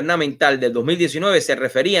gubernamental del 2019 se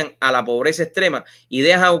referían a la pobreza extrema y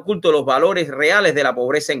dejan ocultos los valores reales de la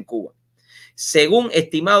pobreza en Cuba. Según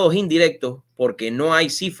estimados indirectos, porque no hay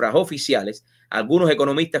cifras oficiales, algunos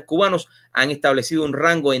economistas cubanos han establecido un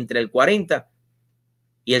rango entre el 40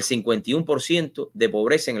 y el 51% de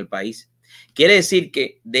pobreza en el país. Quiere decir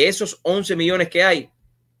que de esos 11 millones que hay,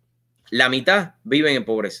 la mitad viven en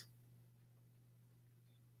pobreza.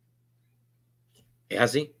 Es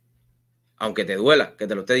así, aunque te duela que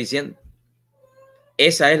te lo esté diciendo.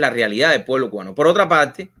 Esa es la realidad del pueblo cubano. Por otra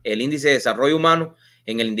parte, el índice de desarrollo humano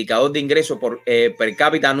en el indicador de ingreso per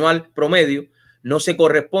cápita anual promedio no se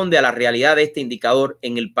corresponde a la realidad de este indicador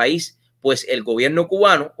en el país, pues el gobierno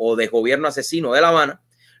cubano o desgobierno asesino de La Habana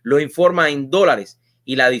lo informa en dólares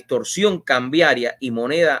y la distorsión cambiaria y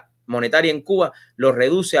monetaria en Cuba lo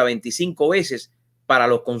reduce a 25 veces para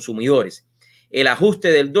los consumidores. El ajuste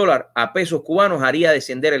del dólar a pesos cubanos haría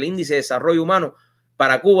descender el índice de desarrollo humano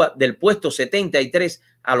para Cuba del puesto 73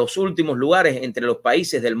 a los últimos lugares entre los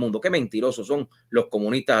países del mundo. Qué mentirosos son los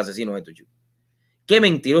comunistas asesinos estos chicos. Qué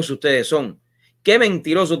mentirosos ustedes son. Qué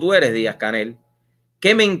mentiroso tú eres, Díaz-Canel.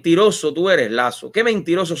 Qué mentiroso tú eres, Lazo. Qué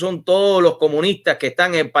mentirosos son todos los comunistas que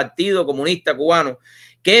están en el Partido Comunista Cubano.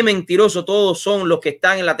 Qué mentirosos todos son los que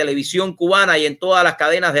están en la televisión cubana y en todas las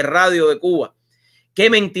cadenas de radio de Cuba. Qué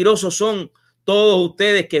mentirosos son todos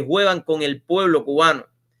ustedes que juegan con el pueblo cubano.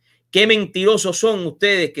 Qué mentirosos son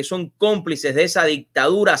ustedes que son cómplices de esa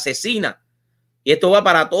dictadura asesina. Y esto va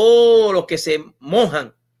para todos los que se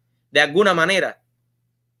mojan de alguna manera.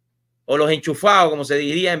 O los enchufados, como se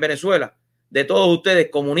diría en Venezuela. De todos ustedes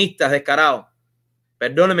comunistas descarados.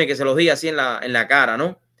 Perdónenme que se los diga así en la cara,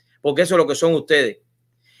 ¿no? Porque eso es lo que son ustedes.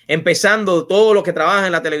 Empezando todos los que trabajan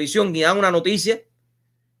en la televisión y dan una noticia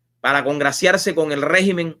para congraciarse con el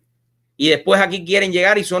régimen. Y después aquí quieren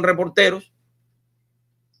llegar y son reporteros.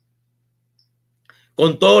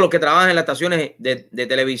 Con todos los que trabajan en las estaciones de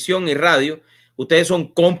televisión y radio, ustedes son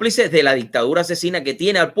cómplices de la dictadura asesina que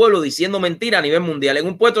tiene al pueblo diciendo mentiras a nivel mundial. En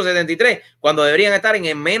un puesto 73, cuando deberían estar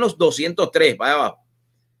en menos 203, vaya abajo.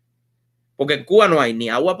 Porque en Cuba no hay ni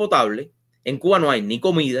agua potable, en Cuba no hay ni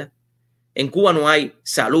comida, en Cuba no hay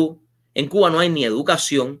salud, en Cuba no hay ni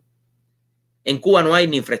educación, en Cuba no hay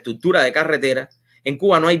ni infraestructura de carretera, en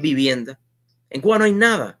Cuba no hay vivienda, en Cuba no hay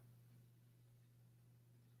nada.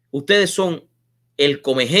 Ustedes son el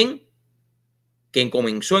comején que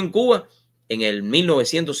comenzó en Cuba en el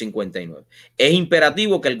 1959. Es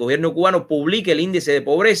imperativo que el gobierno cubano publique el índice de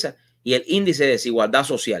pobreza y el índice de desigualdad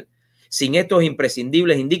social. Sin estos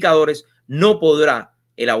imprescindibles indicadores, no podrá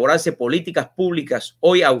elaborarse políticas públicas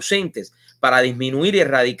hoy ausentes para disminuir y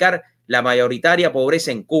erradicar la mayoritaria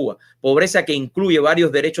pobreza en Cuba. Pobreza que incluye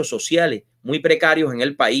varios derechos sociales muy precarios en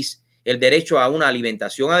el país. El derecho a una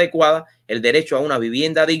alimentación adecuada, el derecho a una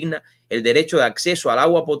vivienda digna, el derecho de acceso al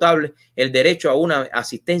agua potable, el derecho a una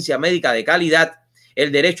asistencia médica de calidad,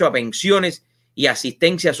 el derecho a pensiones y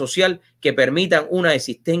asistencia social que permitan una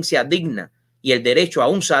existencia digna y el derecho a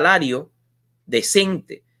un salario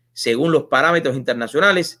decente según los parámetros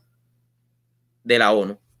internacionales de la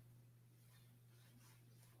ONU.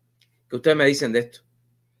 ¿Qué ustedes me dicen de esto?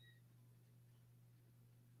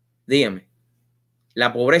 Díganme.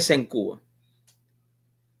 La pobreza en Cuba.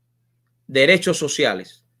 Derechos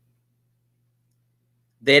sociales.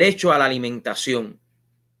 Derecho a la alimentación.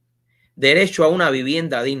 Derecho a una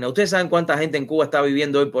vivienda digna. ¿Ustedes saben cuánta gente en Cuba está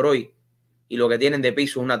viviendo hoy por hoy? Y lo que tienen de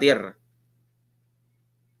piso es una tierra.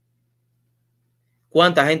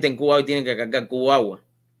 ¿Cuánta gente en Cuba hoy tiene que cargar cubo agua?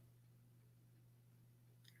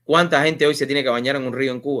 ¿Cuánta gente hoy se tiene que bañar en un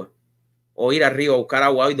río en Cuba? O ir al río a buscar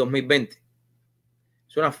agua hoy 2020.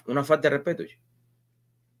 Es una falta de respeto.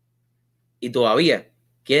 Y todavía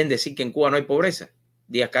quieren decir que en Cuba no hay pobreza.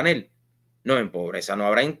 Díaz-Canel. No, en pobreza no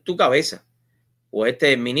habrá en tu cabeza. O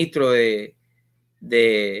este ministro de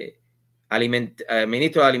alimentos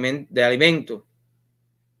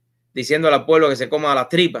diciéndole al pueblo que se coma las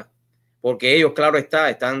tripas. Porque ellos, claro está,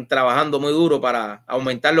 están trabajando muy duro para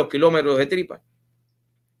aumentar los kilómetros de tripas.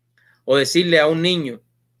 O decirle a un niño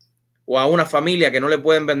o a una familia que no le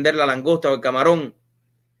pueden vender la langosta o el camarón,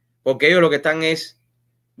 porque ellos lo que están es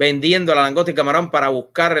vendiendo la langosta y el camarón para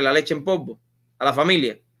buscarle la leche en polvo a la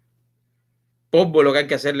familia. Polvo es lo que hay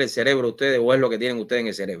que hacerle el cerebro a ustedes o es lo que tienen ustedes en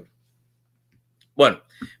el cerebro. Bueno,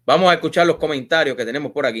 vamos a escuchar los comentarios que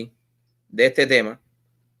tenemos por aquí de este tema.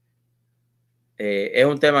 es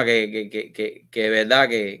un tema que de verdad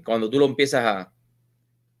que cuando tú lo empiezas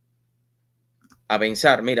a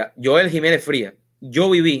pensar, mira, Joel Jiménez Frías, yo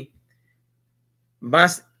viví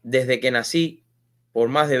más desde que nací por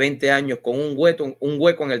más de 20 años con un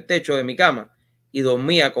hueco en el techo de mi cama y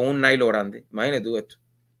dormía con un nylon grande. Imagínate tú esto.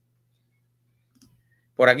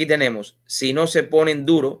 Por aquí tenemos, si no se ponen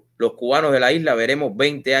duros, los cubanos de la isla veremos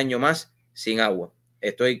 20 años más sin agua.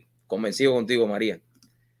 Estoy convencido contigo, María.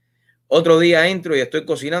 Otro día entro y estoy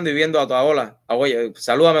cocinando y viendo a tu abuela. Oye,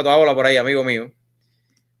 salúdame a tu abuela por ahí, amigo mío.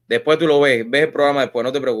 Después tú lo ves el programa después,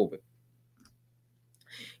 no te preocupes.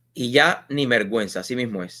 Y ya ni vergüenza, así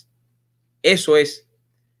mismo es. Eso es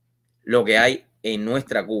lo que hay en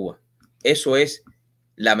nuestra Cuba. Eso es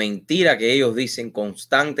la mentira que ellos dicen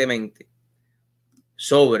constantemente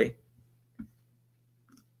sobre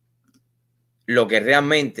lo que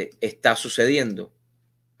realmente está sucediendo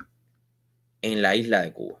en la isla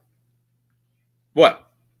de Cuba. Bueno,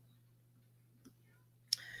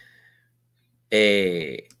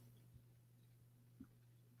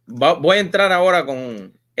 voy a entrar ahora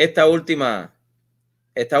con esta última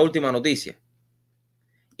noticia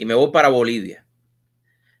y me voy para Bolivia.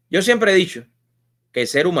 Yo siempre he dicho que el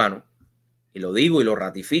ser humano, y lo digo y lo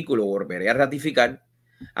ratifico y lo volveré a ratificar,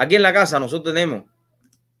 aquí en la casa nosotros tenemos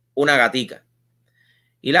una gatica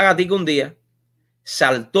y la gatica un día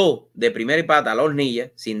saltó de primera pata a la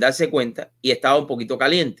hornilla sin darse cuenta y estaba un poquito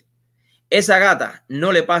caliente. Esa gata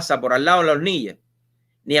no le pasa por al lado de la hornilla,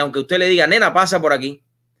 ni aunque usted le diga, nena, pasa por aquí.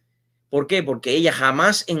 ¿Por qué? Porque ella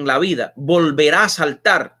jamás en la vida volverá a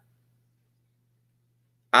saltar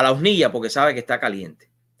a la hornilla porque sabe que está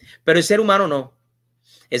caliente. Pero el ser humano no.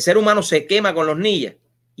 El ser humano se quema con la hornilla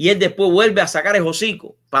y él después vuelve a sacar el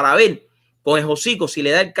hocico para ver con el hocico si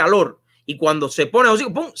le da el calor. Y cuando se pone el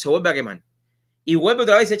hocico, ¡pum!, se vuelve a quemar. Y vuelve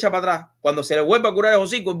otra vez y se echa para atrás. Cuando se le vuelve a curar el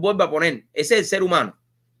hocico, vuelve a poner. Ese es el ser humano.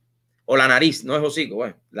 O la nariz, no es hocico,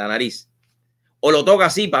 bueno, la nariz. O lo toca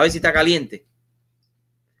así para ver si está caliente.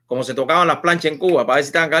 Como se tocaban las planchas en Cuba para ver si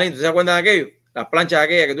estaban calientes. ¿Se acuerdan de aquello? Las planchas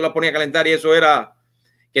aquellas que tú las ponías a calentar y eso era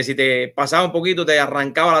que si te pasaba un poquito te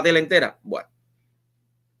arrancaba la tela entera. Bueno,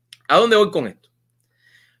 ¿a dónde voy con esto?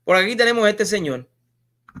 Por aquí tenemos a este señor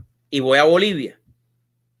y voy a Bolivia.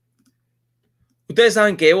 Ustedes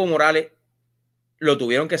saben que Evo Morales lo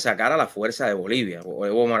tuvieron que sacar a la fuerza de Bolivia.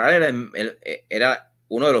 Evo Morales era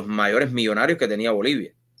uno de los mayores millonarios que tenía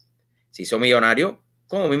Bolivia. Se hizo millonario,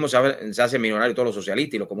 como mismo se hace millonario todos los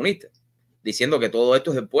socialistas y los comunistas, diciendo que todo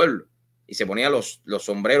esto es del pueblo. Y se ponía los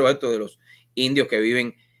sombreros estos de los indios que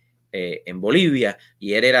viven en Bolivia,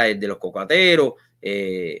 y él era el de los cocateros,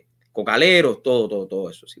 cocaleros, todo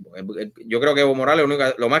eso. Sí, yo creo que Evo Morales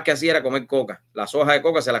lo más que hacía era comer coca. Las hojas de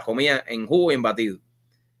coca se las comía en jugo y en batido.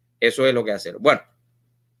 Eso es lo que hace. Bueno,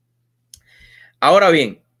 ahora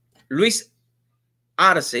bien, Luis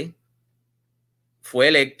Arce fue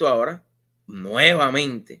electo ahora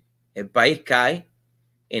nuevamente. El país cae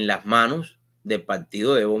en las manos del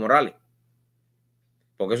partido de Evo Morales,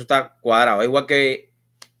 porque eso está cuadrado. Igual que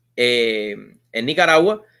en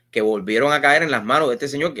Nicaragua, que volvieron a caer en las manos de este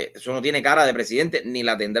señor, que eso no tiene cara de presidente, ni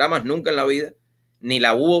la tendrá más nunca en la vida, ni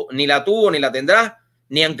la tuvo, ni la tendrá,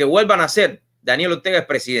 ni aunque vuelvan a ser. Daniel Ortega es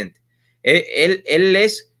presidente. Él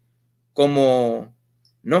es como,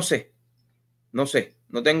 no sé,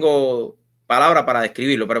 no tengo palabra para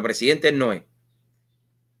describirlo, pero presidente él no es.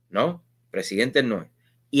 No, presidente él no es.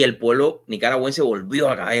 Y el pueblo nicaragüense volvió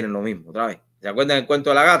a caer en lo mismo otra vez. ¿Se acuerdan del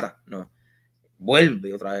cuento de la gata? No,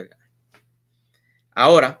 vuelve otra vez.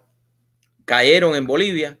 Ahora cayeron en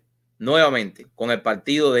Bolivia nuevamente con el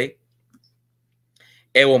partido de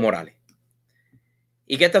Evo Morales.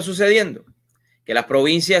 ¿Y qué está sucediendo? Que las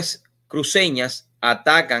provincias cruceñas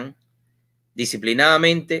atacan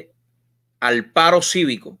disciplinadamente al paro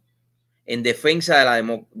cívico en defensa de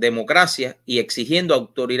la democracia y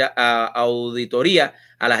exigiendo auditoría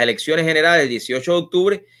a las elecciones generales del 18 de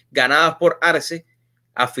octubre ganadas por Arce,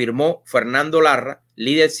 afirmó Fernando Larra,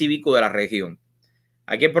 líder cívico de la región.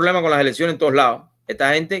 Aquí hay problema con las elecciones en todos lados.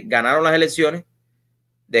 Esta gente ganaron las elecciones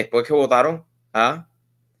después que votaron a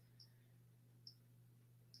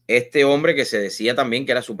este hombre que se decía también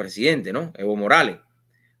que era su presidente, ¿no? Evo Morales,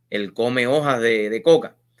 el come hojas de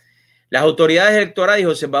coca. Las autoridades electorales y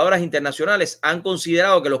observadoras internacionales han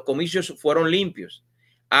considerado que los comicios fueron limpios.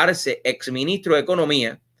 Arce, exministro de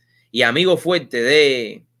Economía y amigo fuerte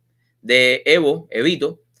de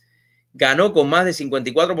Evito, ganó con más del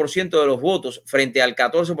 54% de los votos frente al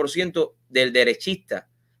 14% del derechista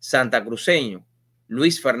santacruceño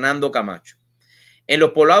Luis Fernando Camacho. En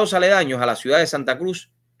los poblados aledaños a la ciudad de Santa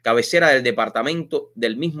Cruz, cabecera del departamento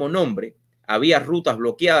del mismo nombre, había rutas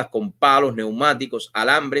bloqueadas con palos, neumáticos,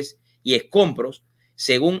 alambres y escombros,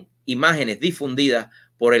 según imágenes difundidas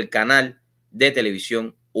por el canal de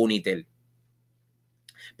televisión Unitel.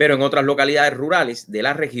 Pero en otras localidades rurales de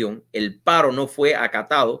la región, el paro no fue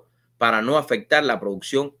acatado para no afectar la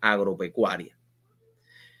producción agropecuaria.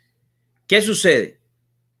 ¿Qué sucede?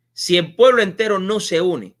 Si el pueblo entero no se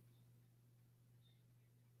une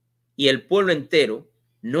y el pueblo entero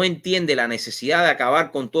no entiende la necesidad de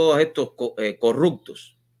acabar con todos estos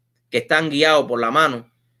corruptos que están guiados por la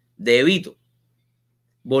mano de Evito,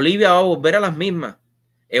 Bolivia va a volver a las mismas.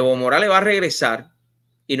 Evo Morales va a regresar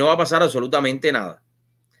y no va a pasar absolutamente nada.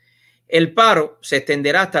 El paro se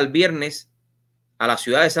extenderá hasta el viernes a la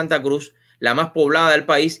ciudad de Santa Cruz, la más poblada del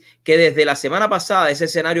país, que desde la semana pasada es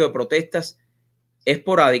escenario de protestas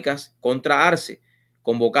esporádicas contra Arce,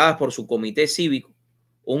 convocadas por su comité cívico,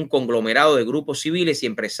 un conglomerado de grupos civiles y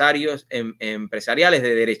empresariales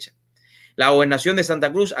de derecha. La gobernación de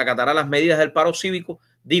Santa Cruz acatará las medidas del paro cívico,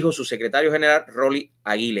 dijo su secretario general Rolly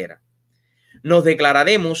Aguilera. Nos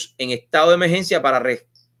declararemos en estado de emergencia para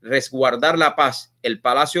resguardar la paz, el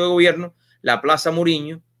Palacio de Gobierno, la Plaza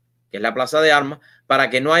Muriño, que es la plaza de armas, para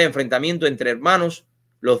que no haya enfrentamiento entre hermanos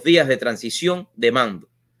los días de transición de mando,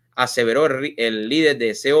 aseveró el líder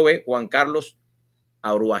de COB, Juan Carlos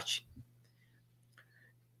Auruachi.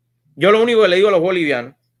 Yo lo único que le digo a los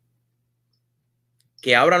bolivianos,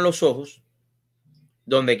 que abran los ojos,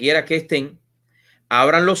 donde quiera que estén,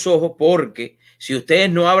 abran los ojos, porque si ustedes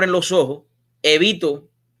no abren los ojos, Evito,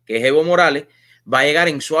 que es Evo Morales, va a llegar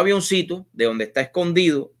en su avioncito, de donde está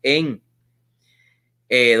escondido, en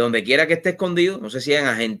donde quiera que esté escondido, no sé si en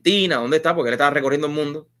Argentina, dónde está, porque él estaba recorriendo el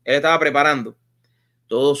mundo, él estaba preparando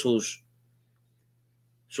todos sus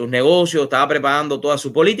negocios, estaba preparando toda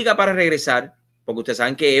su política para regresar, porque ustedes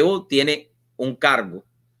saben que Evo tiene un cargo,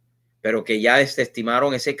 pero que ya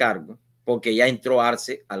desestimaron ese cargo, porque ya entró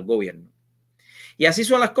Arce al gobierno. Y así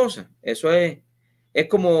son las cosas. Eso es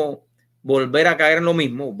como volver a caer en lo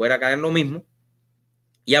mismo,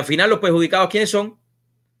 Y al final los perjudicados, ¿quiénes son?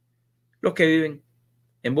 Los que viven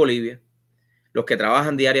en Bolivia, los que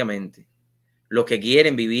trabajan diariamente, los que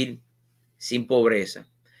quieren vivir sin pobreza,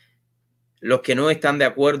 los que no están de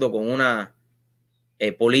acuerdo con una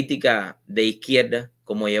política de izquierda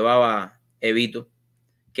como llevaba Evito,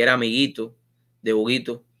 que era amiguito de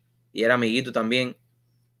Huguito y era amiguito también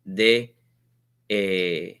de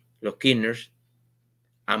los Kirchners,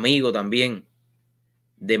 amigo también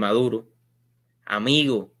de Maduro,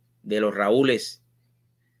 amigo de los Raúles,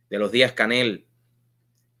 de los Díaz Canel.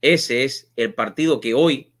 Ese es el partido que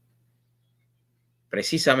hoy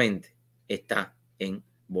precisamente está en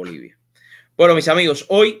Bolivia. Bueno, mis amigos,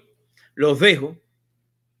 hoy los dejo.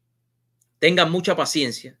 Tengan mucha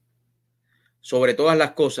paciencia. Sobre todas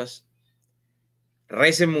las cosas,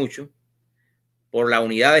 recen mucho por la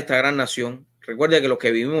unidad de esta gran nación. Recuerden que los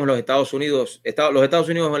que vivimos en los Estados Unidos es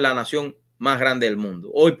la nación más grande del mundo.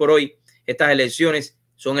 Hoy por hoy, estas elecciones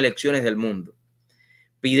son elecciones del mundo.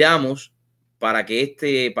 Pidamos para que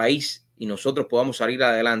este país y nosotros podamos salir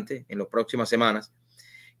adelante en las próximas semanas,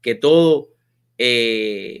 que todo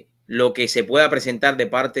lo que se pueda presentar de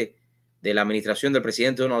parte de la administración del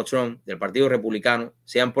presidente Donald Trump, del Partido Republicano,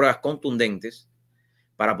 sean pruebas contundentes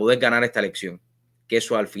para poder ganar esta elección, que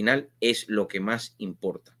eso al final es lo que más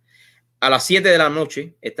importa. A las 7 de la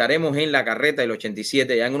noche estaremos en la carreta del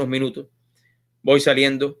 87, ya en unos minutos. Voy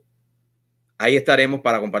saliendo. Ahí estaremos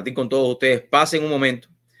para compartir con todos ustedes. Pasen un momento.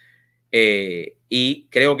 Y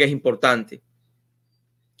creo que es importante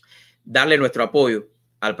darle nuestro apoyo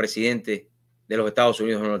al presidente de los Estados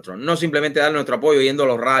Unidos, Donald Trump. No simplemente darle nuestro apoyo yendo a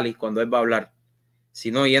los rallies cuando él va a hablar,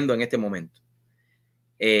 sino yendo en este momento.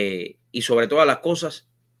 Y sobre todas las cosas,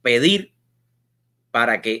 pedir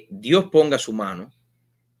para que Dios ponga su mano,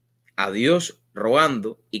 a Dios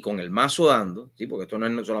rogando y con el mazo dando, ¿sí? Porque esto no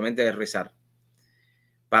es solamente de rezar,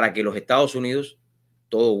 para que los Estados Unidos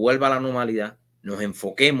todo vuelva a la normalidad, nos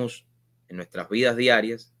enfoquemos en nuestras vidas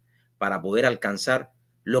diarias para poder alcanzar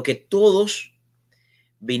lo que todos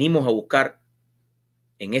vinimos a buscar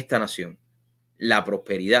en esta nación: la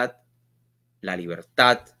prosperidad, la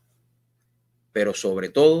libertad, pero sobre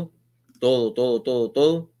todo,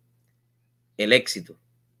 todo, el éxito,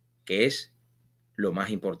 que es lo más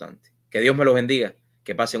importante. Que Dios me los bendiga,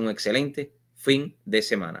 que pasen un excelente fin de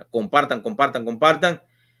semana. Compartan.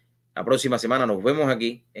 La próxima semana nos vemos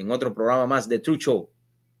aquí en otro programa más de True Show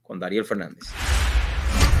con Dariel Fernandez.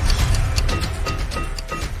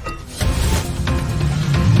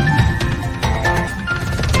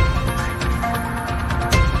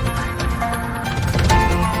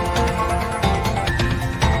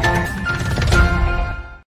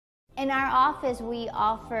 In our office, we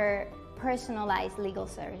offer personalized legal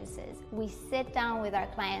services. We sit down with our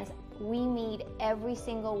clients. we meet every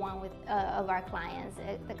single one of our clients.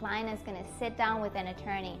 The client is going to sit down with an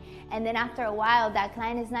attorney, and then after a while, that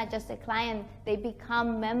client is not just a client, they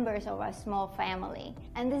become members of our small family.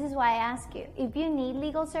 And this is why I ask you, if you need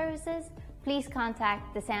legal services, please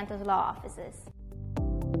contact the Santos Law Offices.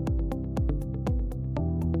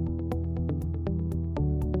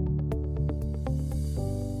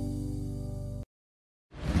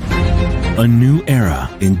 A new era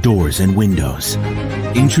in doors and windows.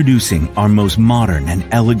 Introducing our most modern and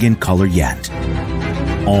elegant color yet.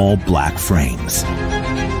 All black frames.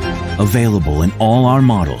 Available in all our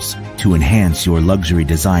models to enhance your luxury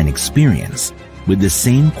design experience with the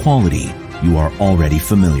same quality you are already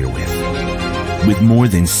familiar with. With more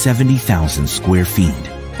than 70,000 square feet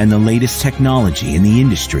and the latest technology in the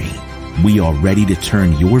industry, we are ready to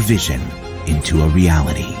turn your vision into a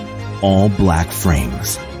reality. All black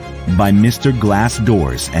frames by Mr. Glass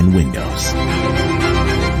Doors and Windows.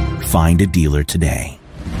 Find a dealer today.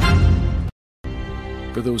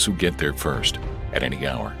 For those who get there first, at any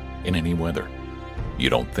hour, in any weather.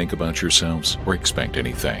 You don't think about yourselves or expect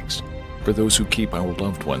any thanks. For those who keep our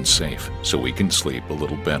loved ones safe so we can sleep a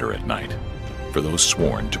little better at night. For those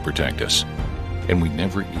sworn to protect us. And we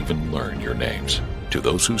never even learn your names. To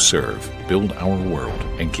those who serve, build our world,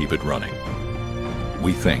 and keep it running.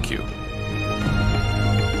 We thank you.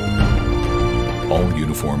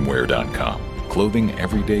 AllUniformWear.com, clothing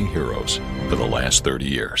everyday heroes for the last 30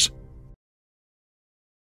 years.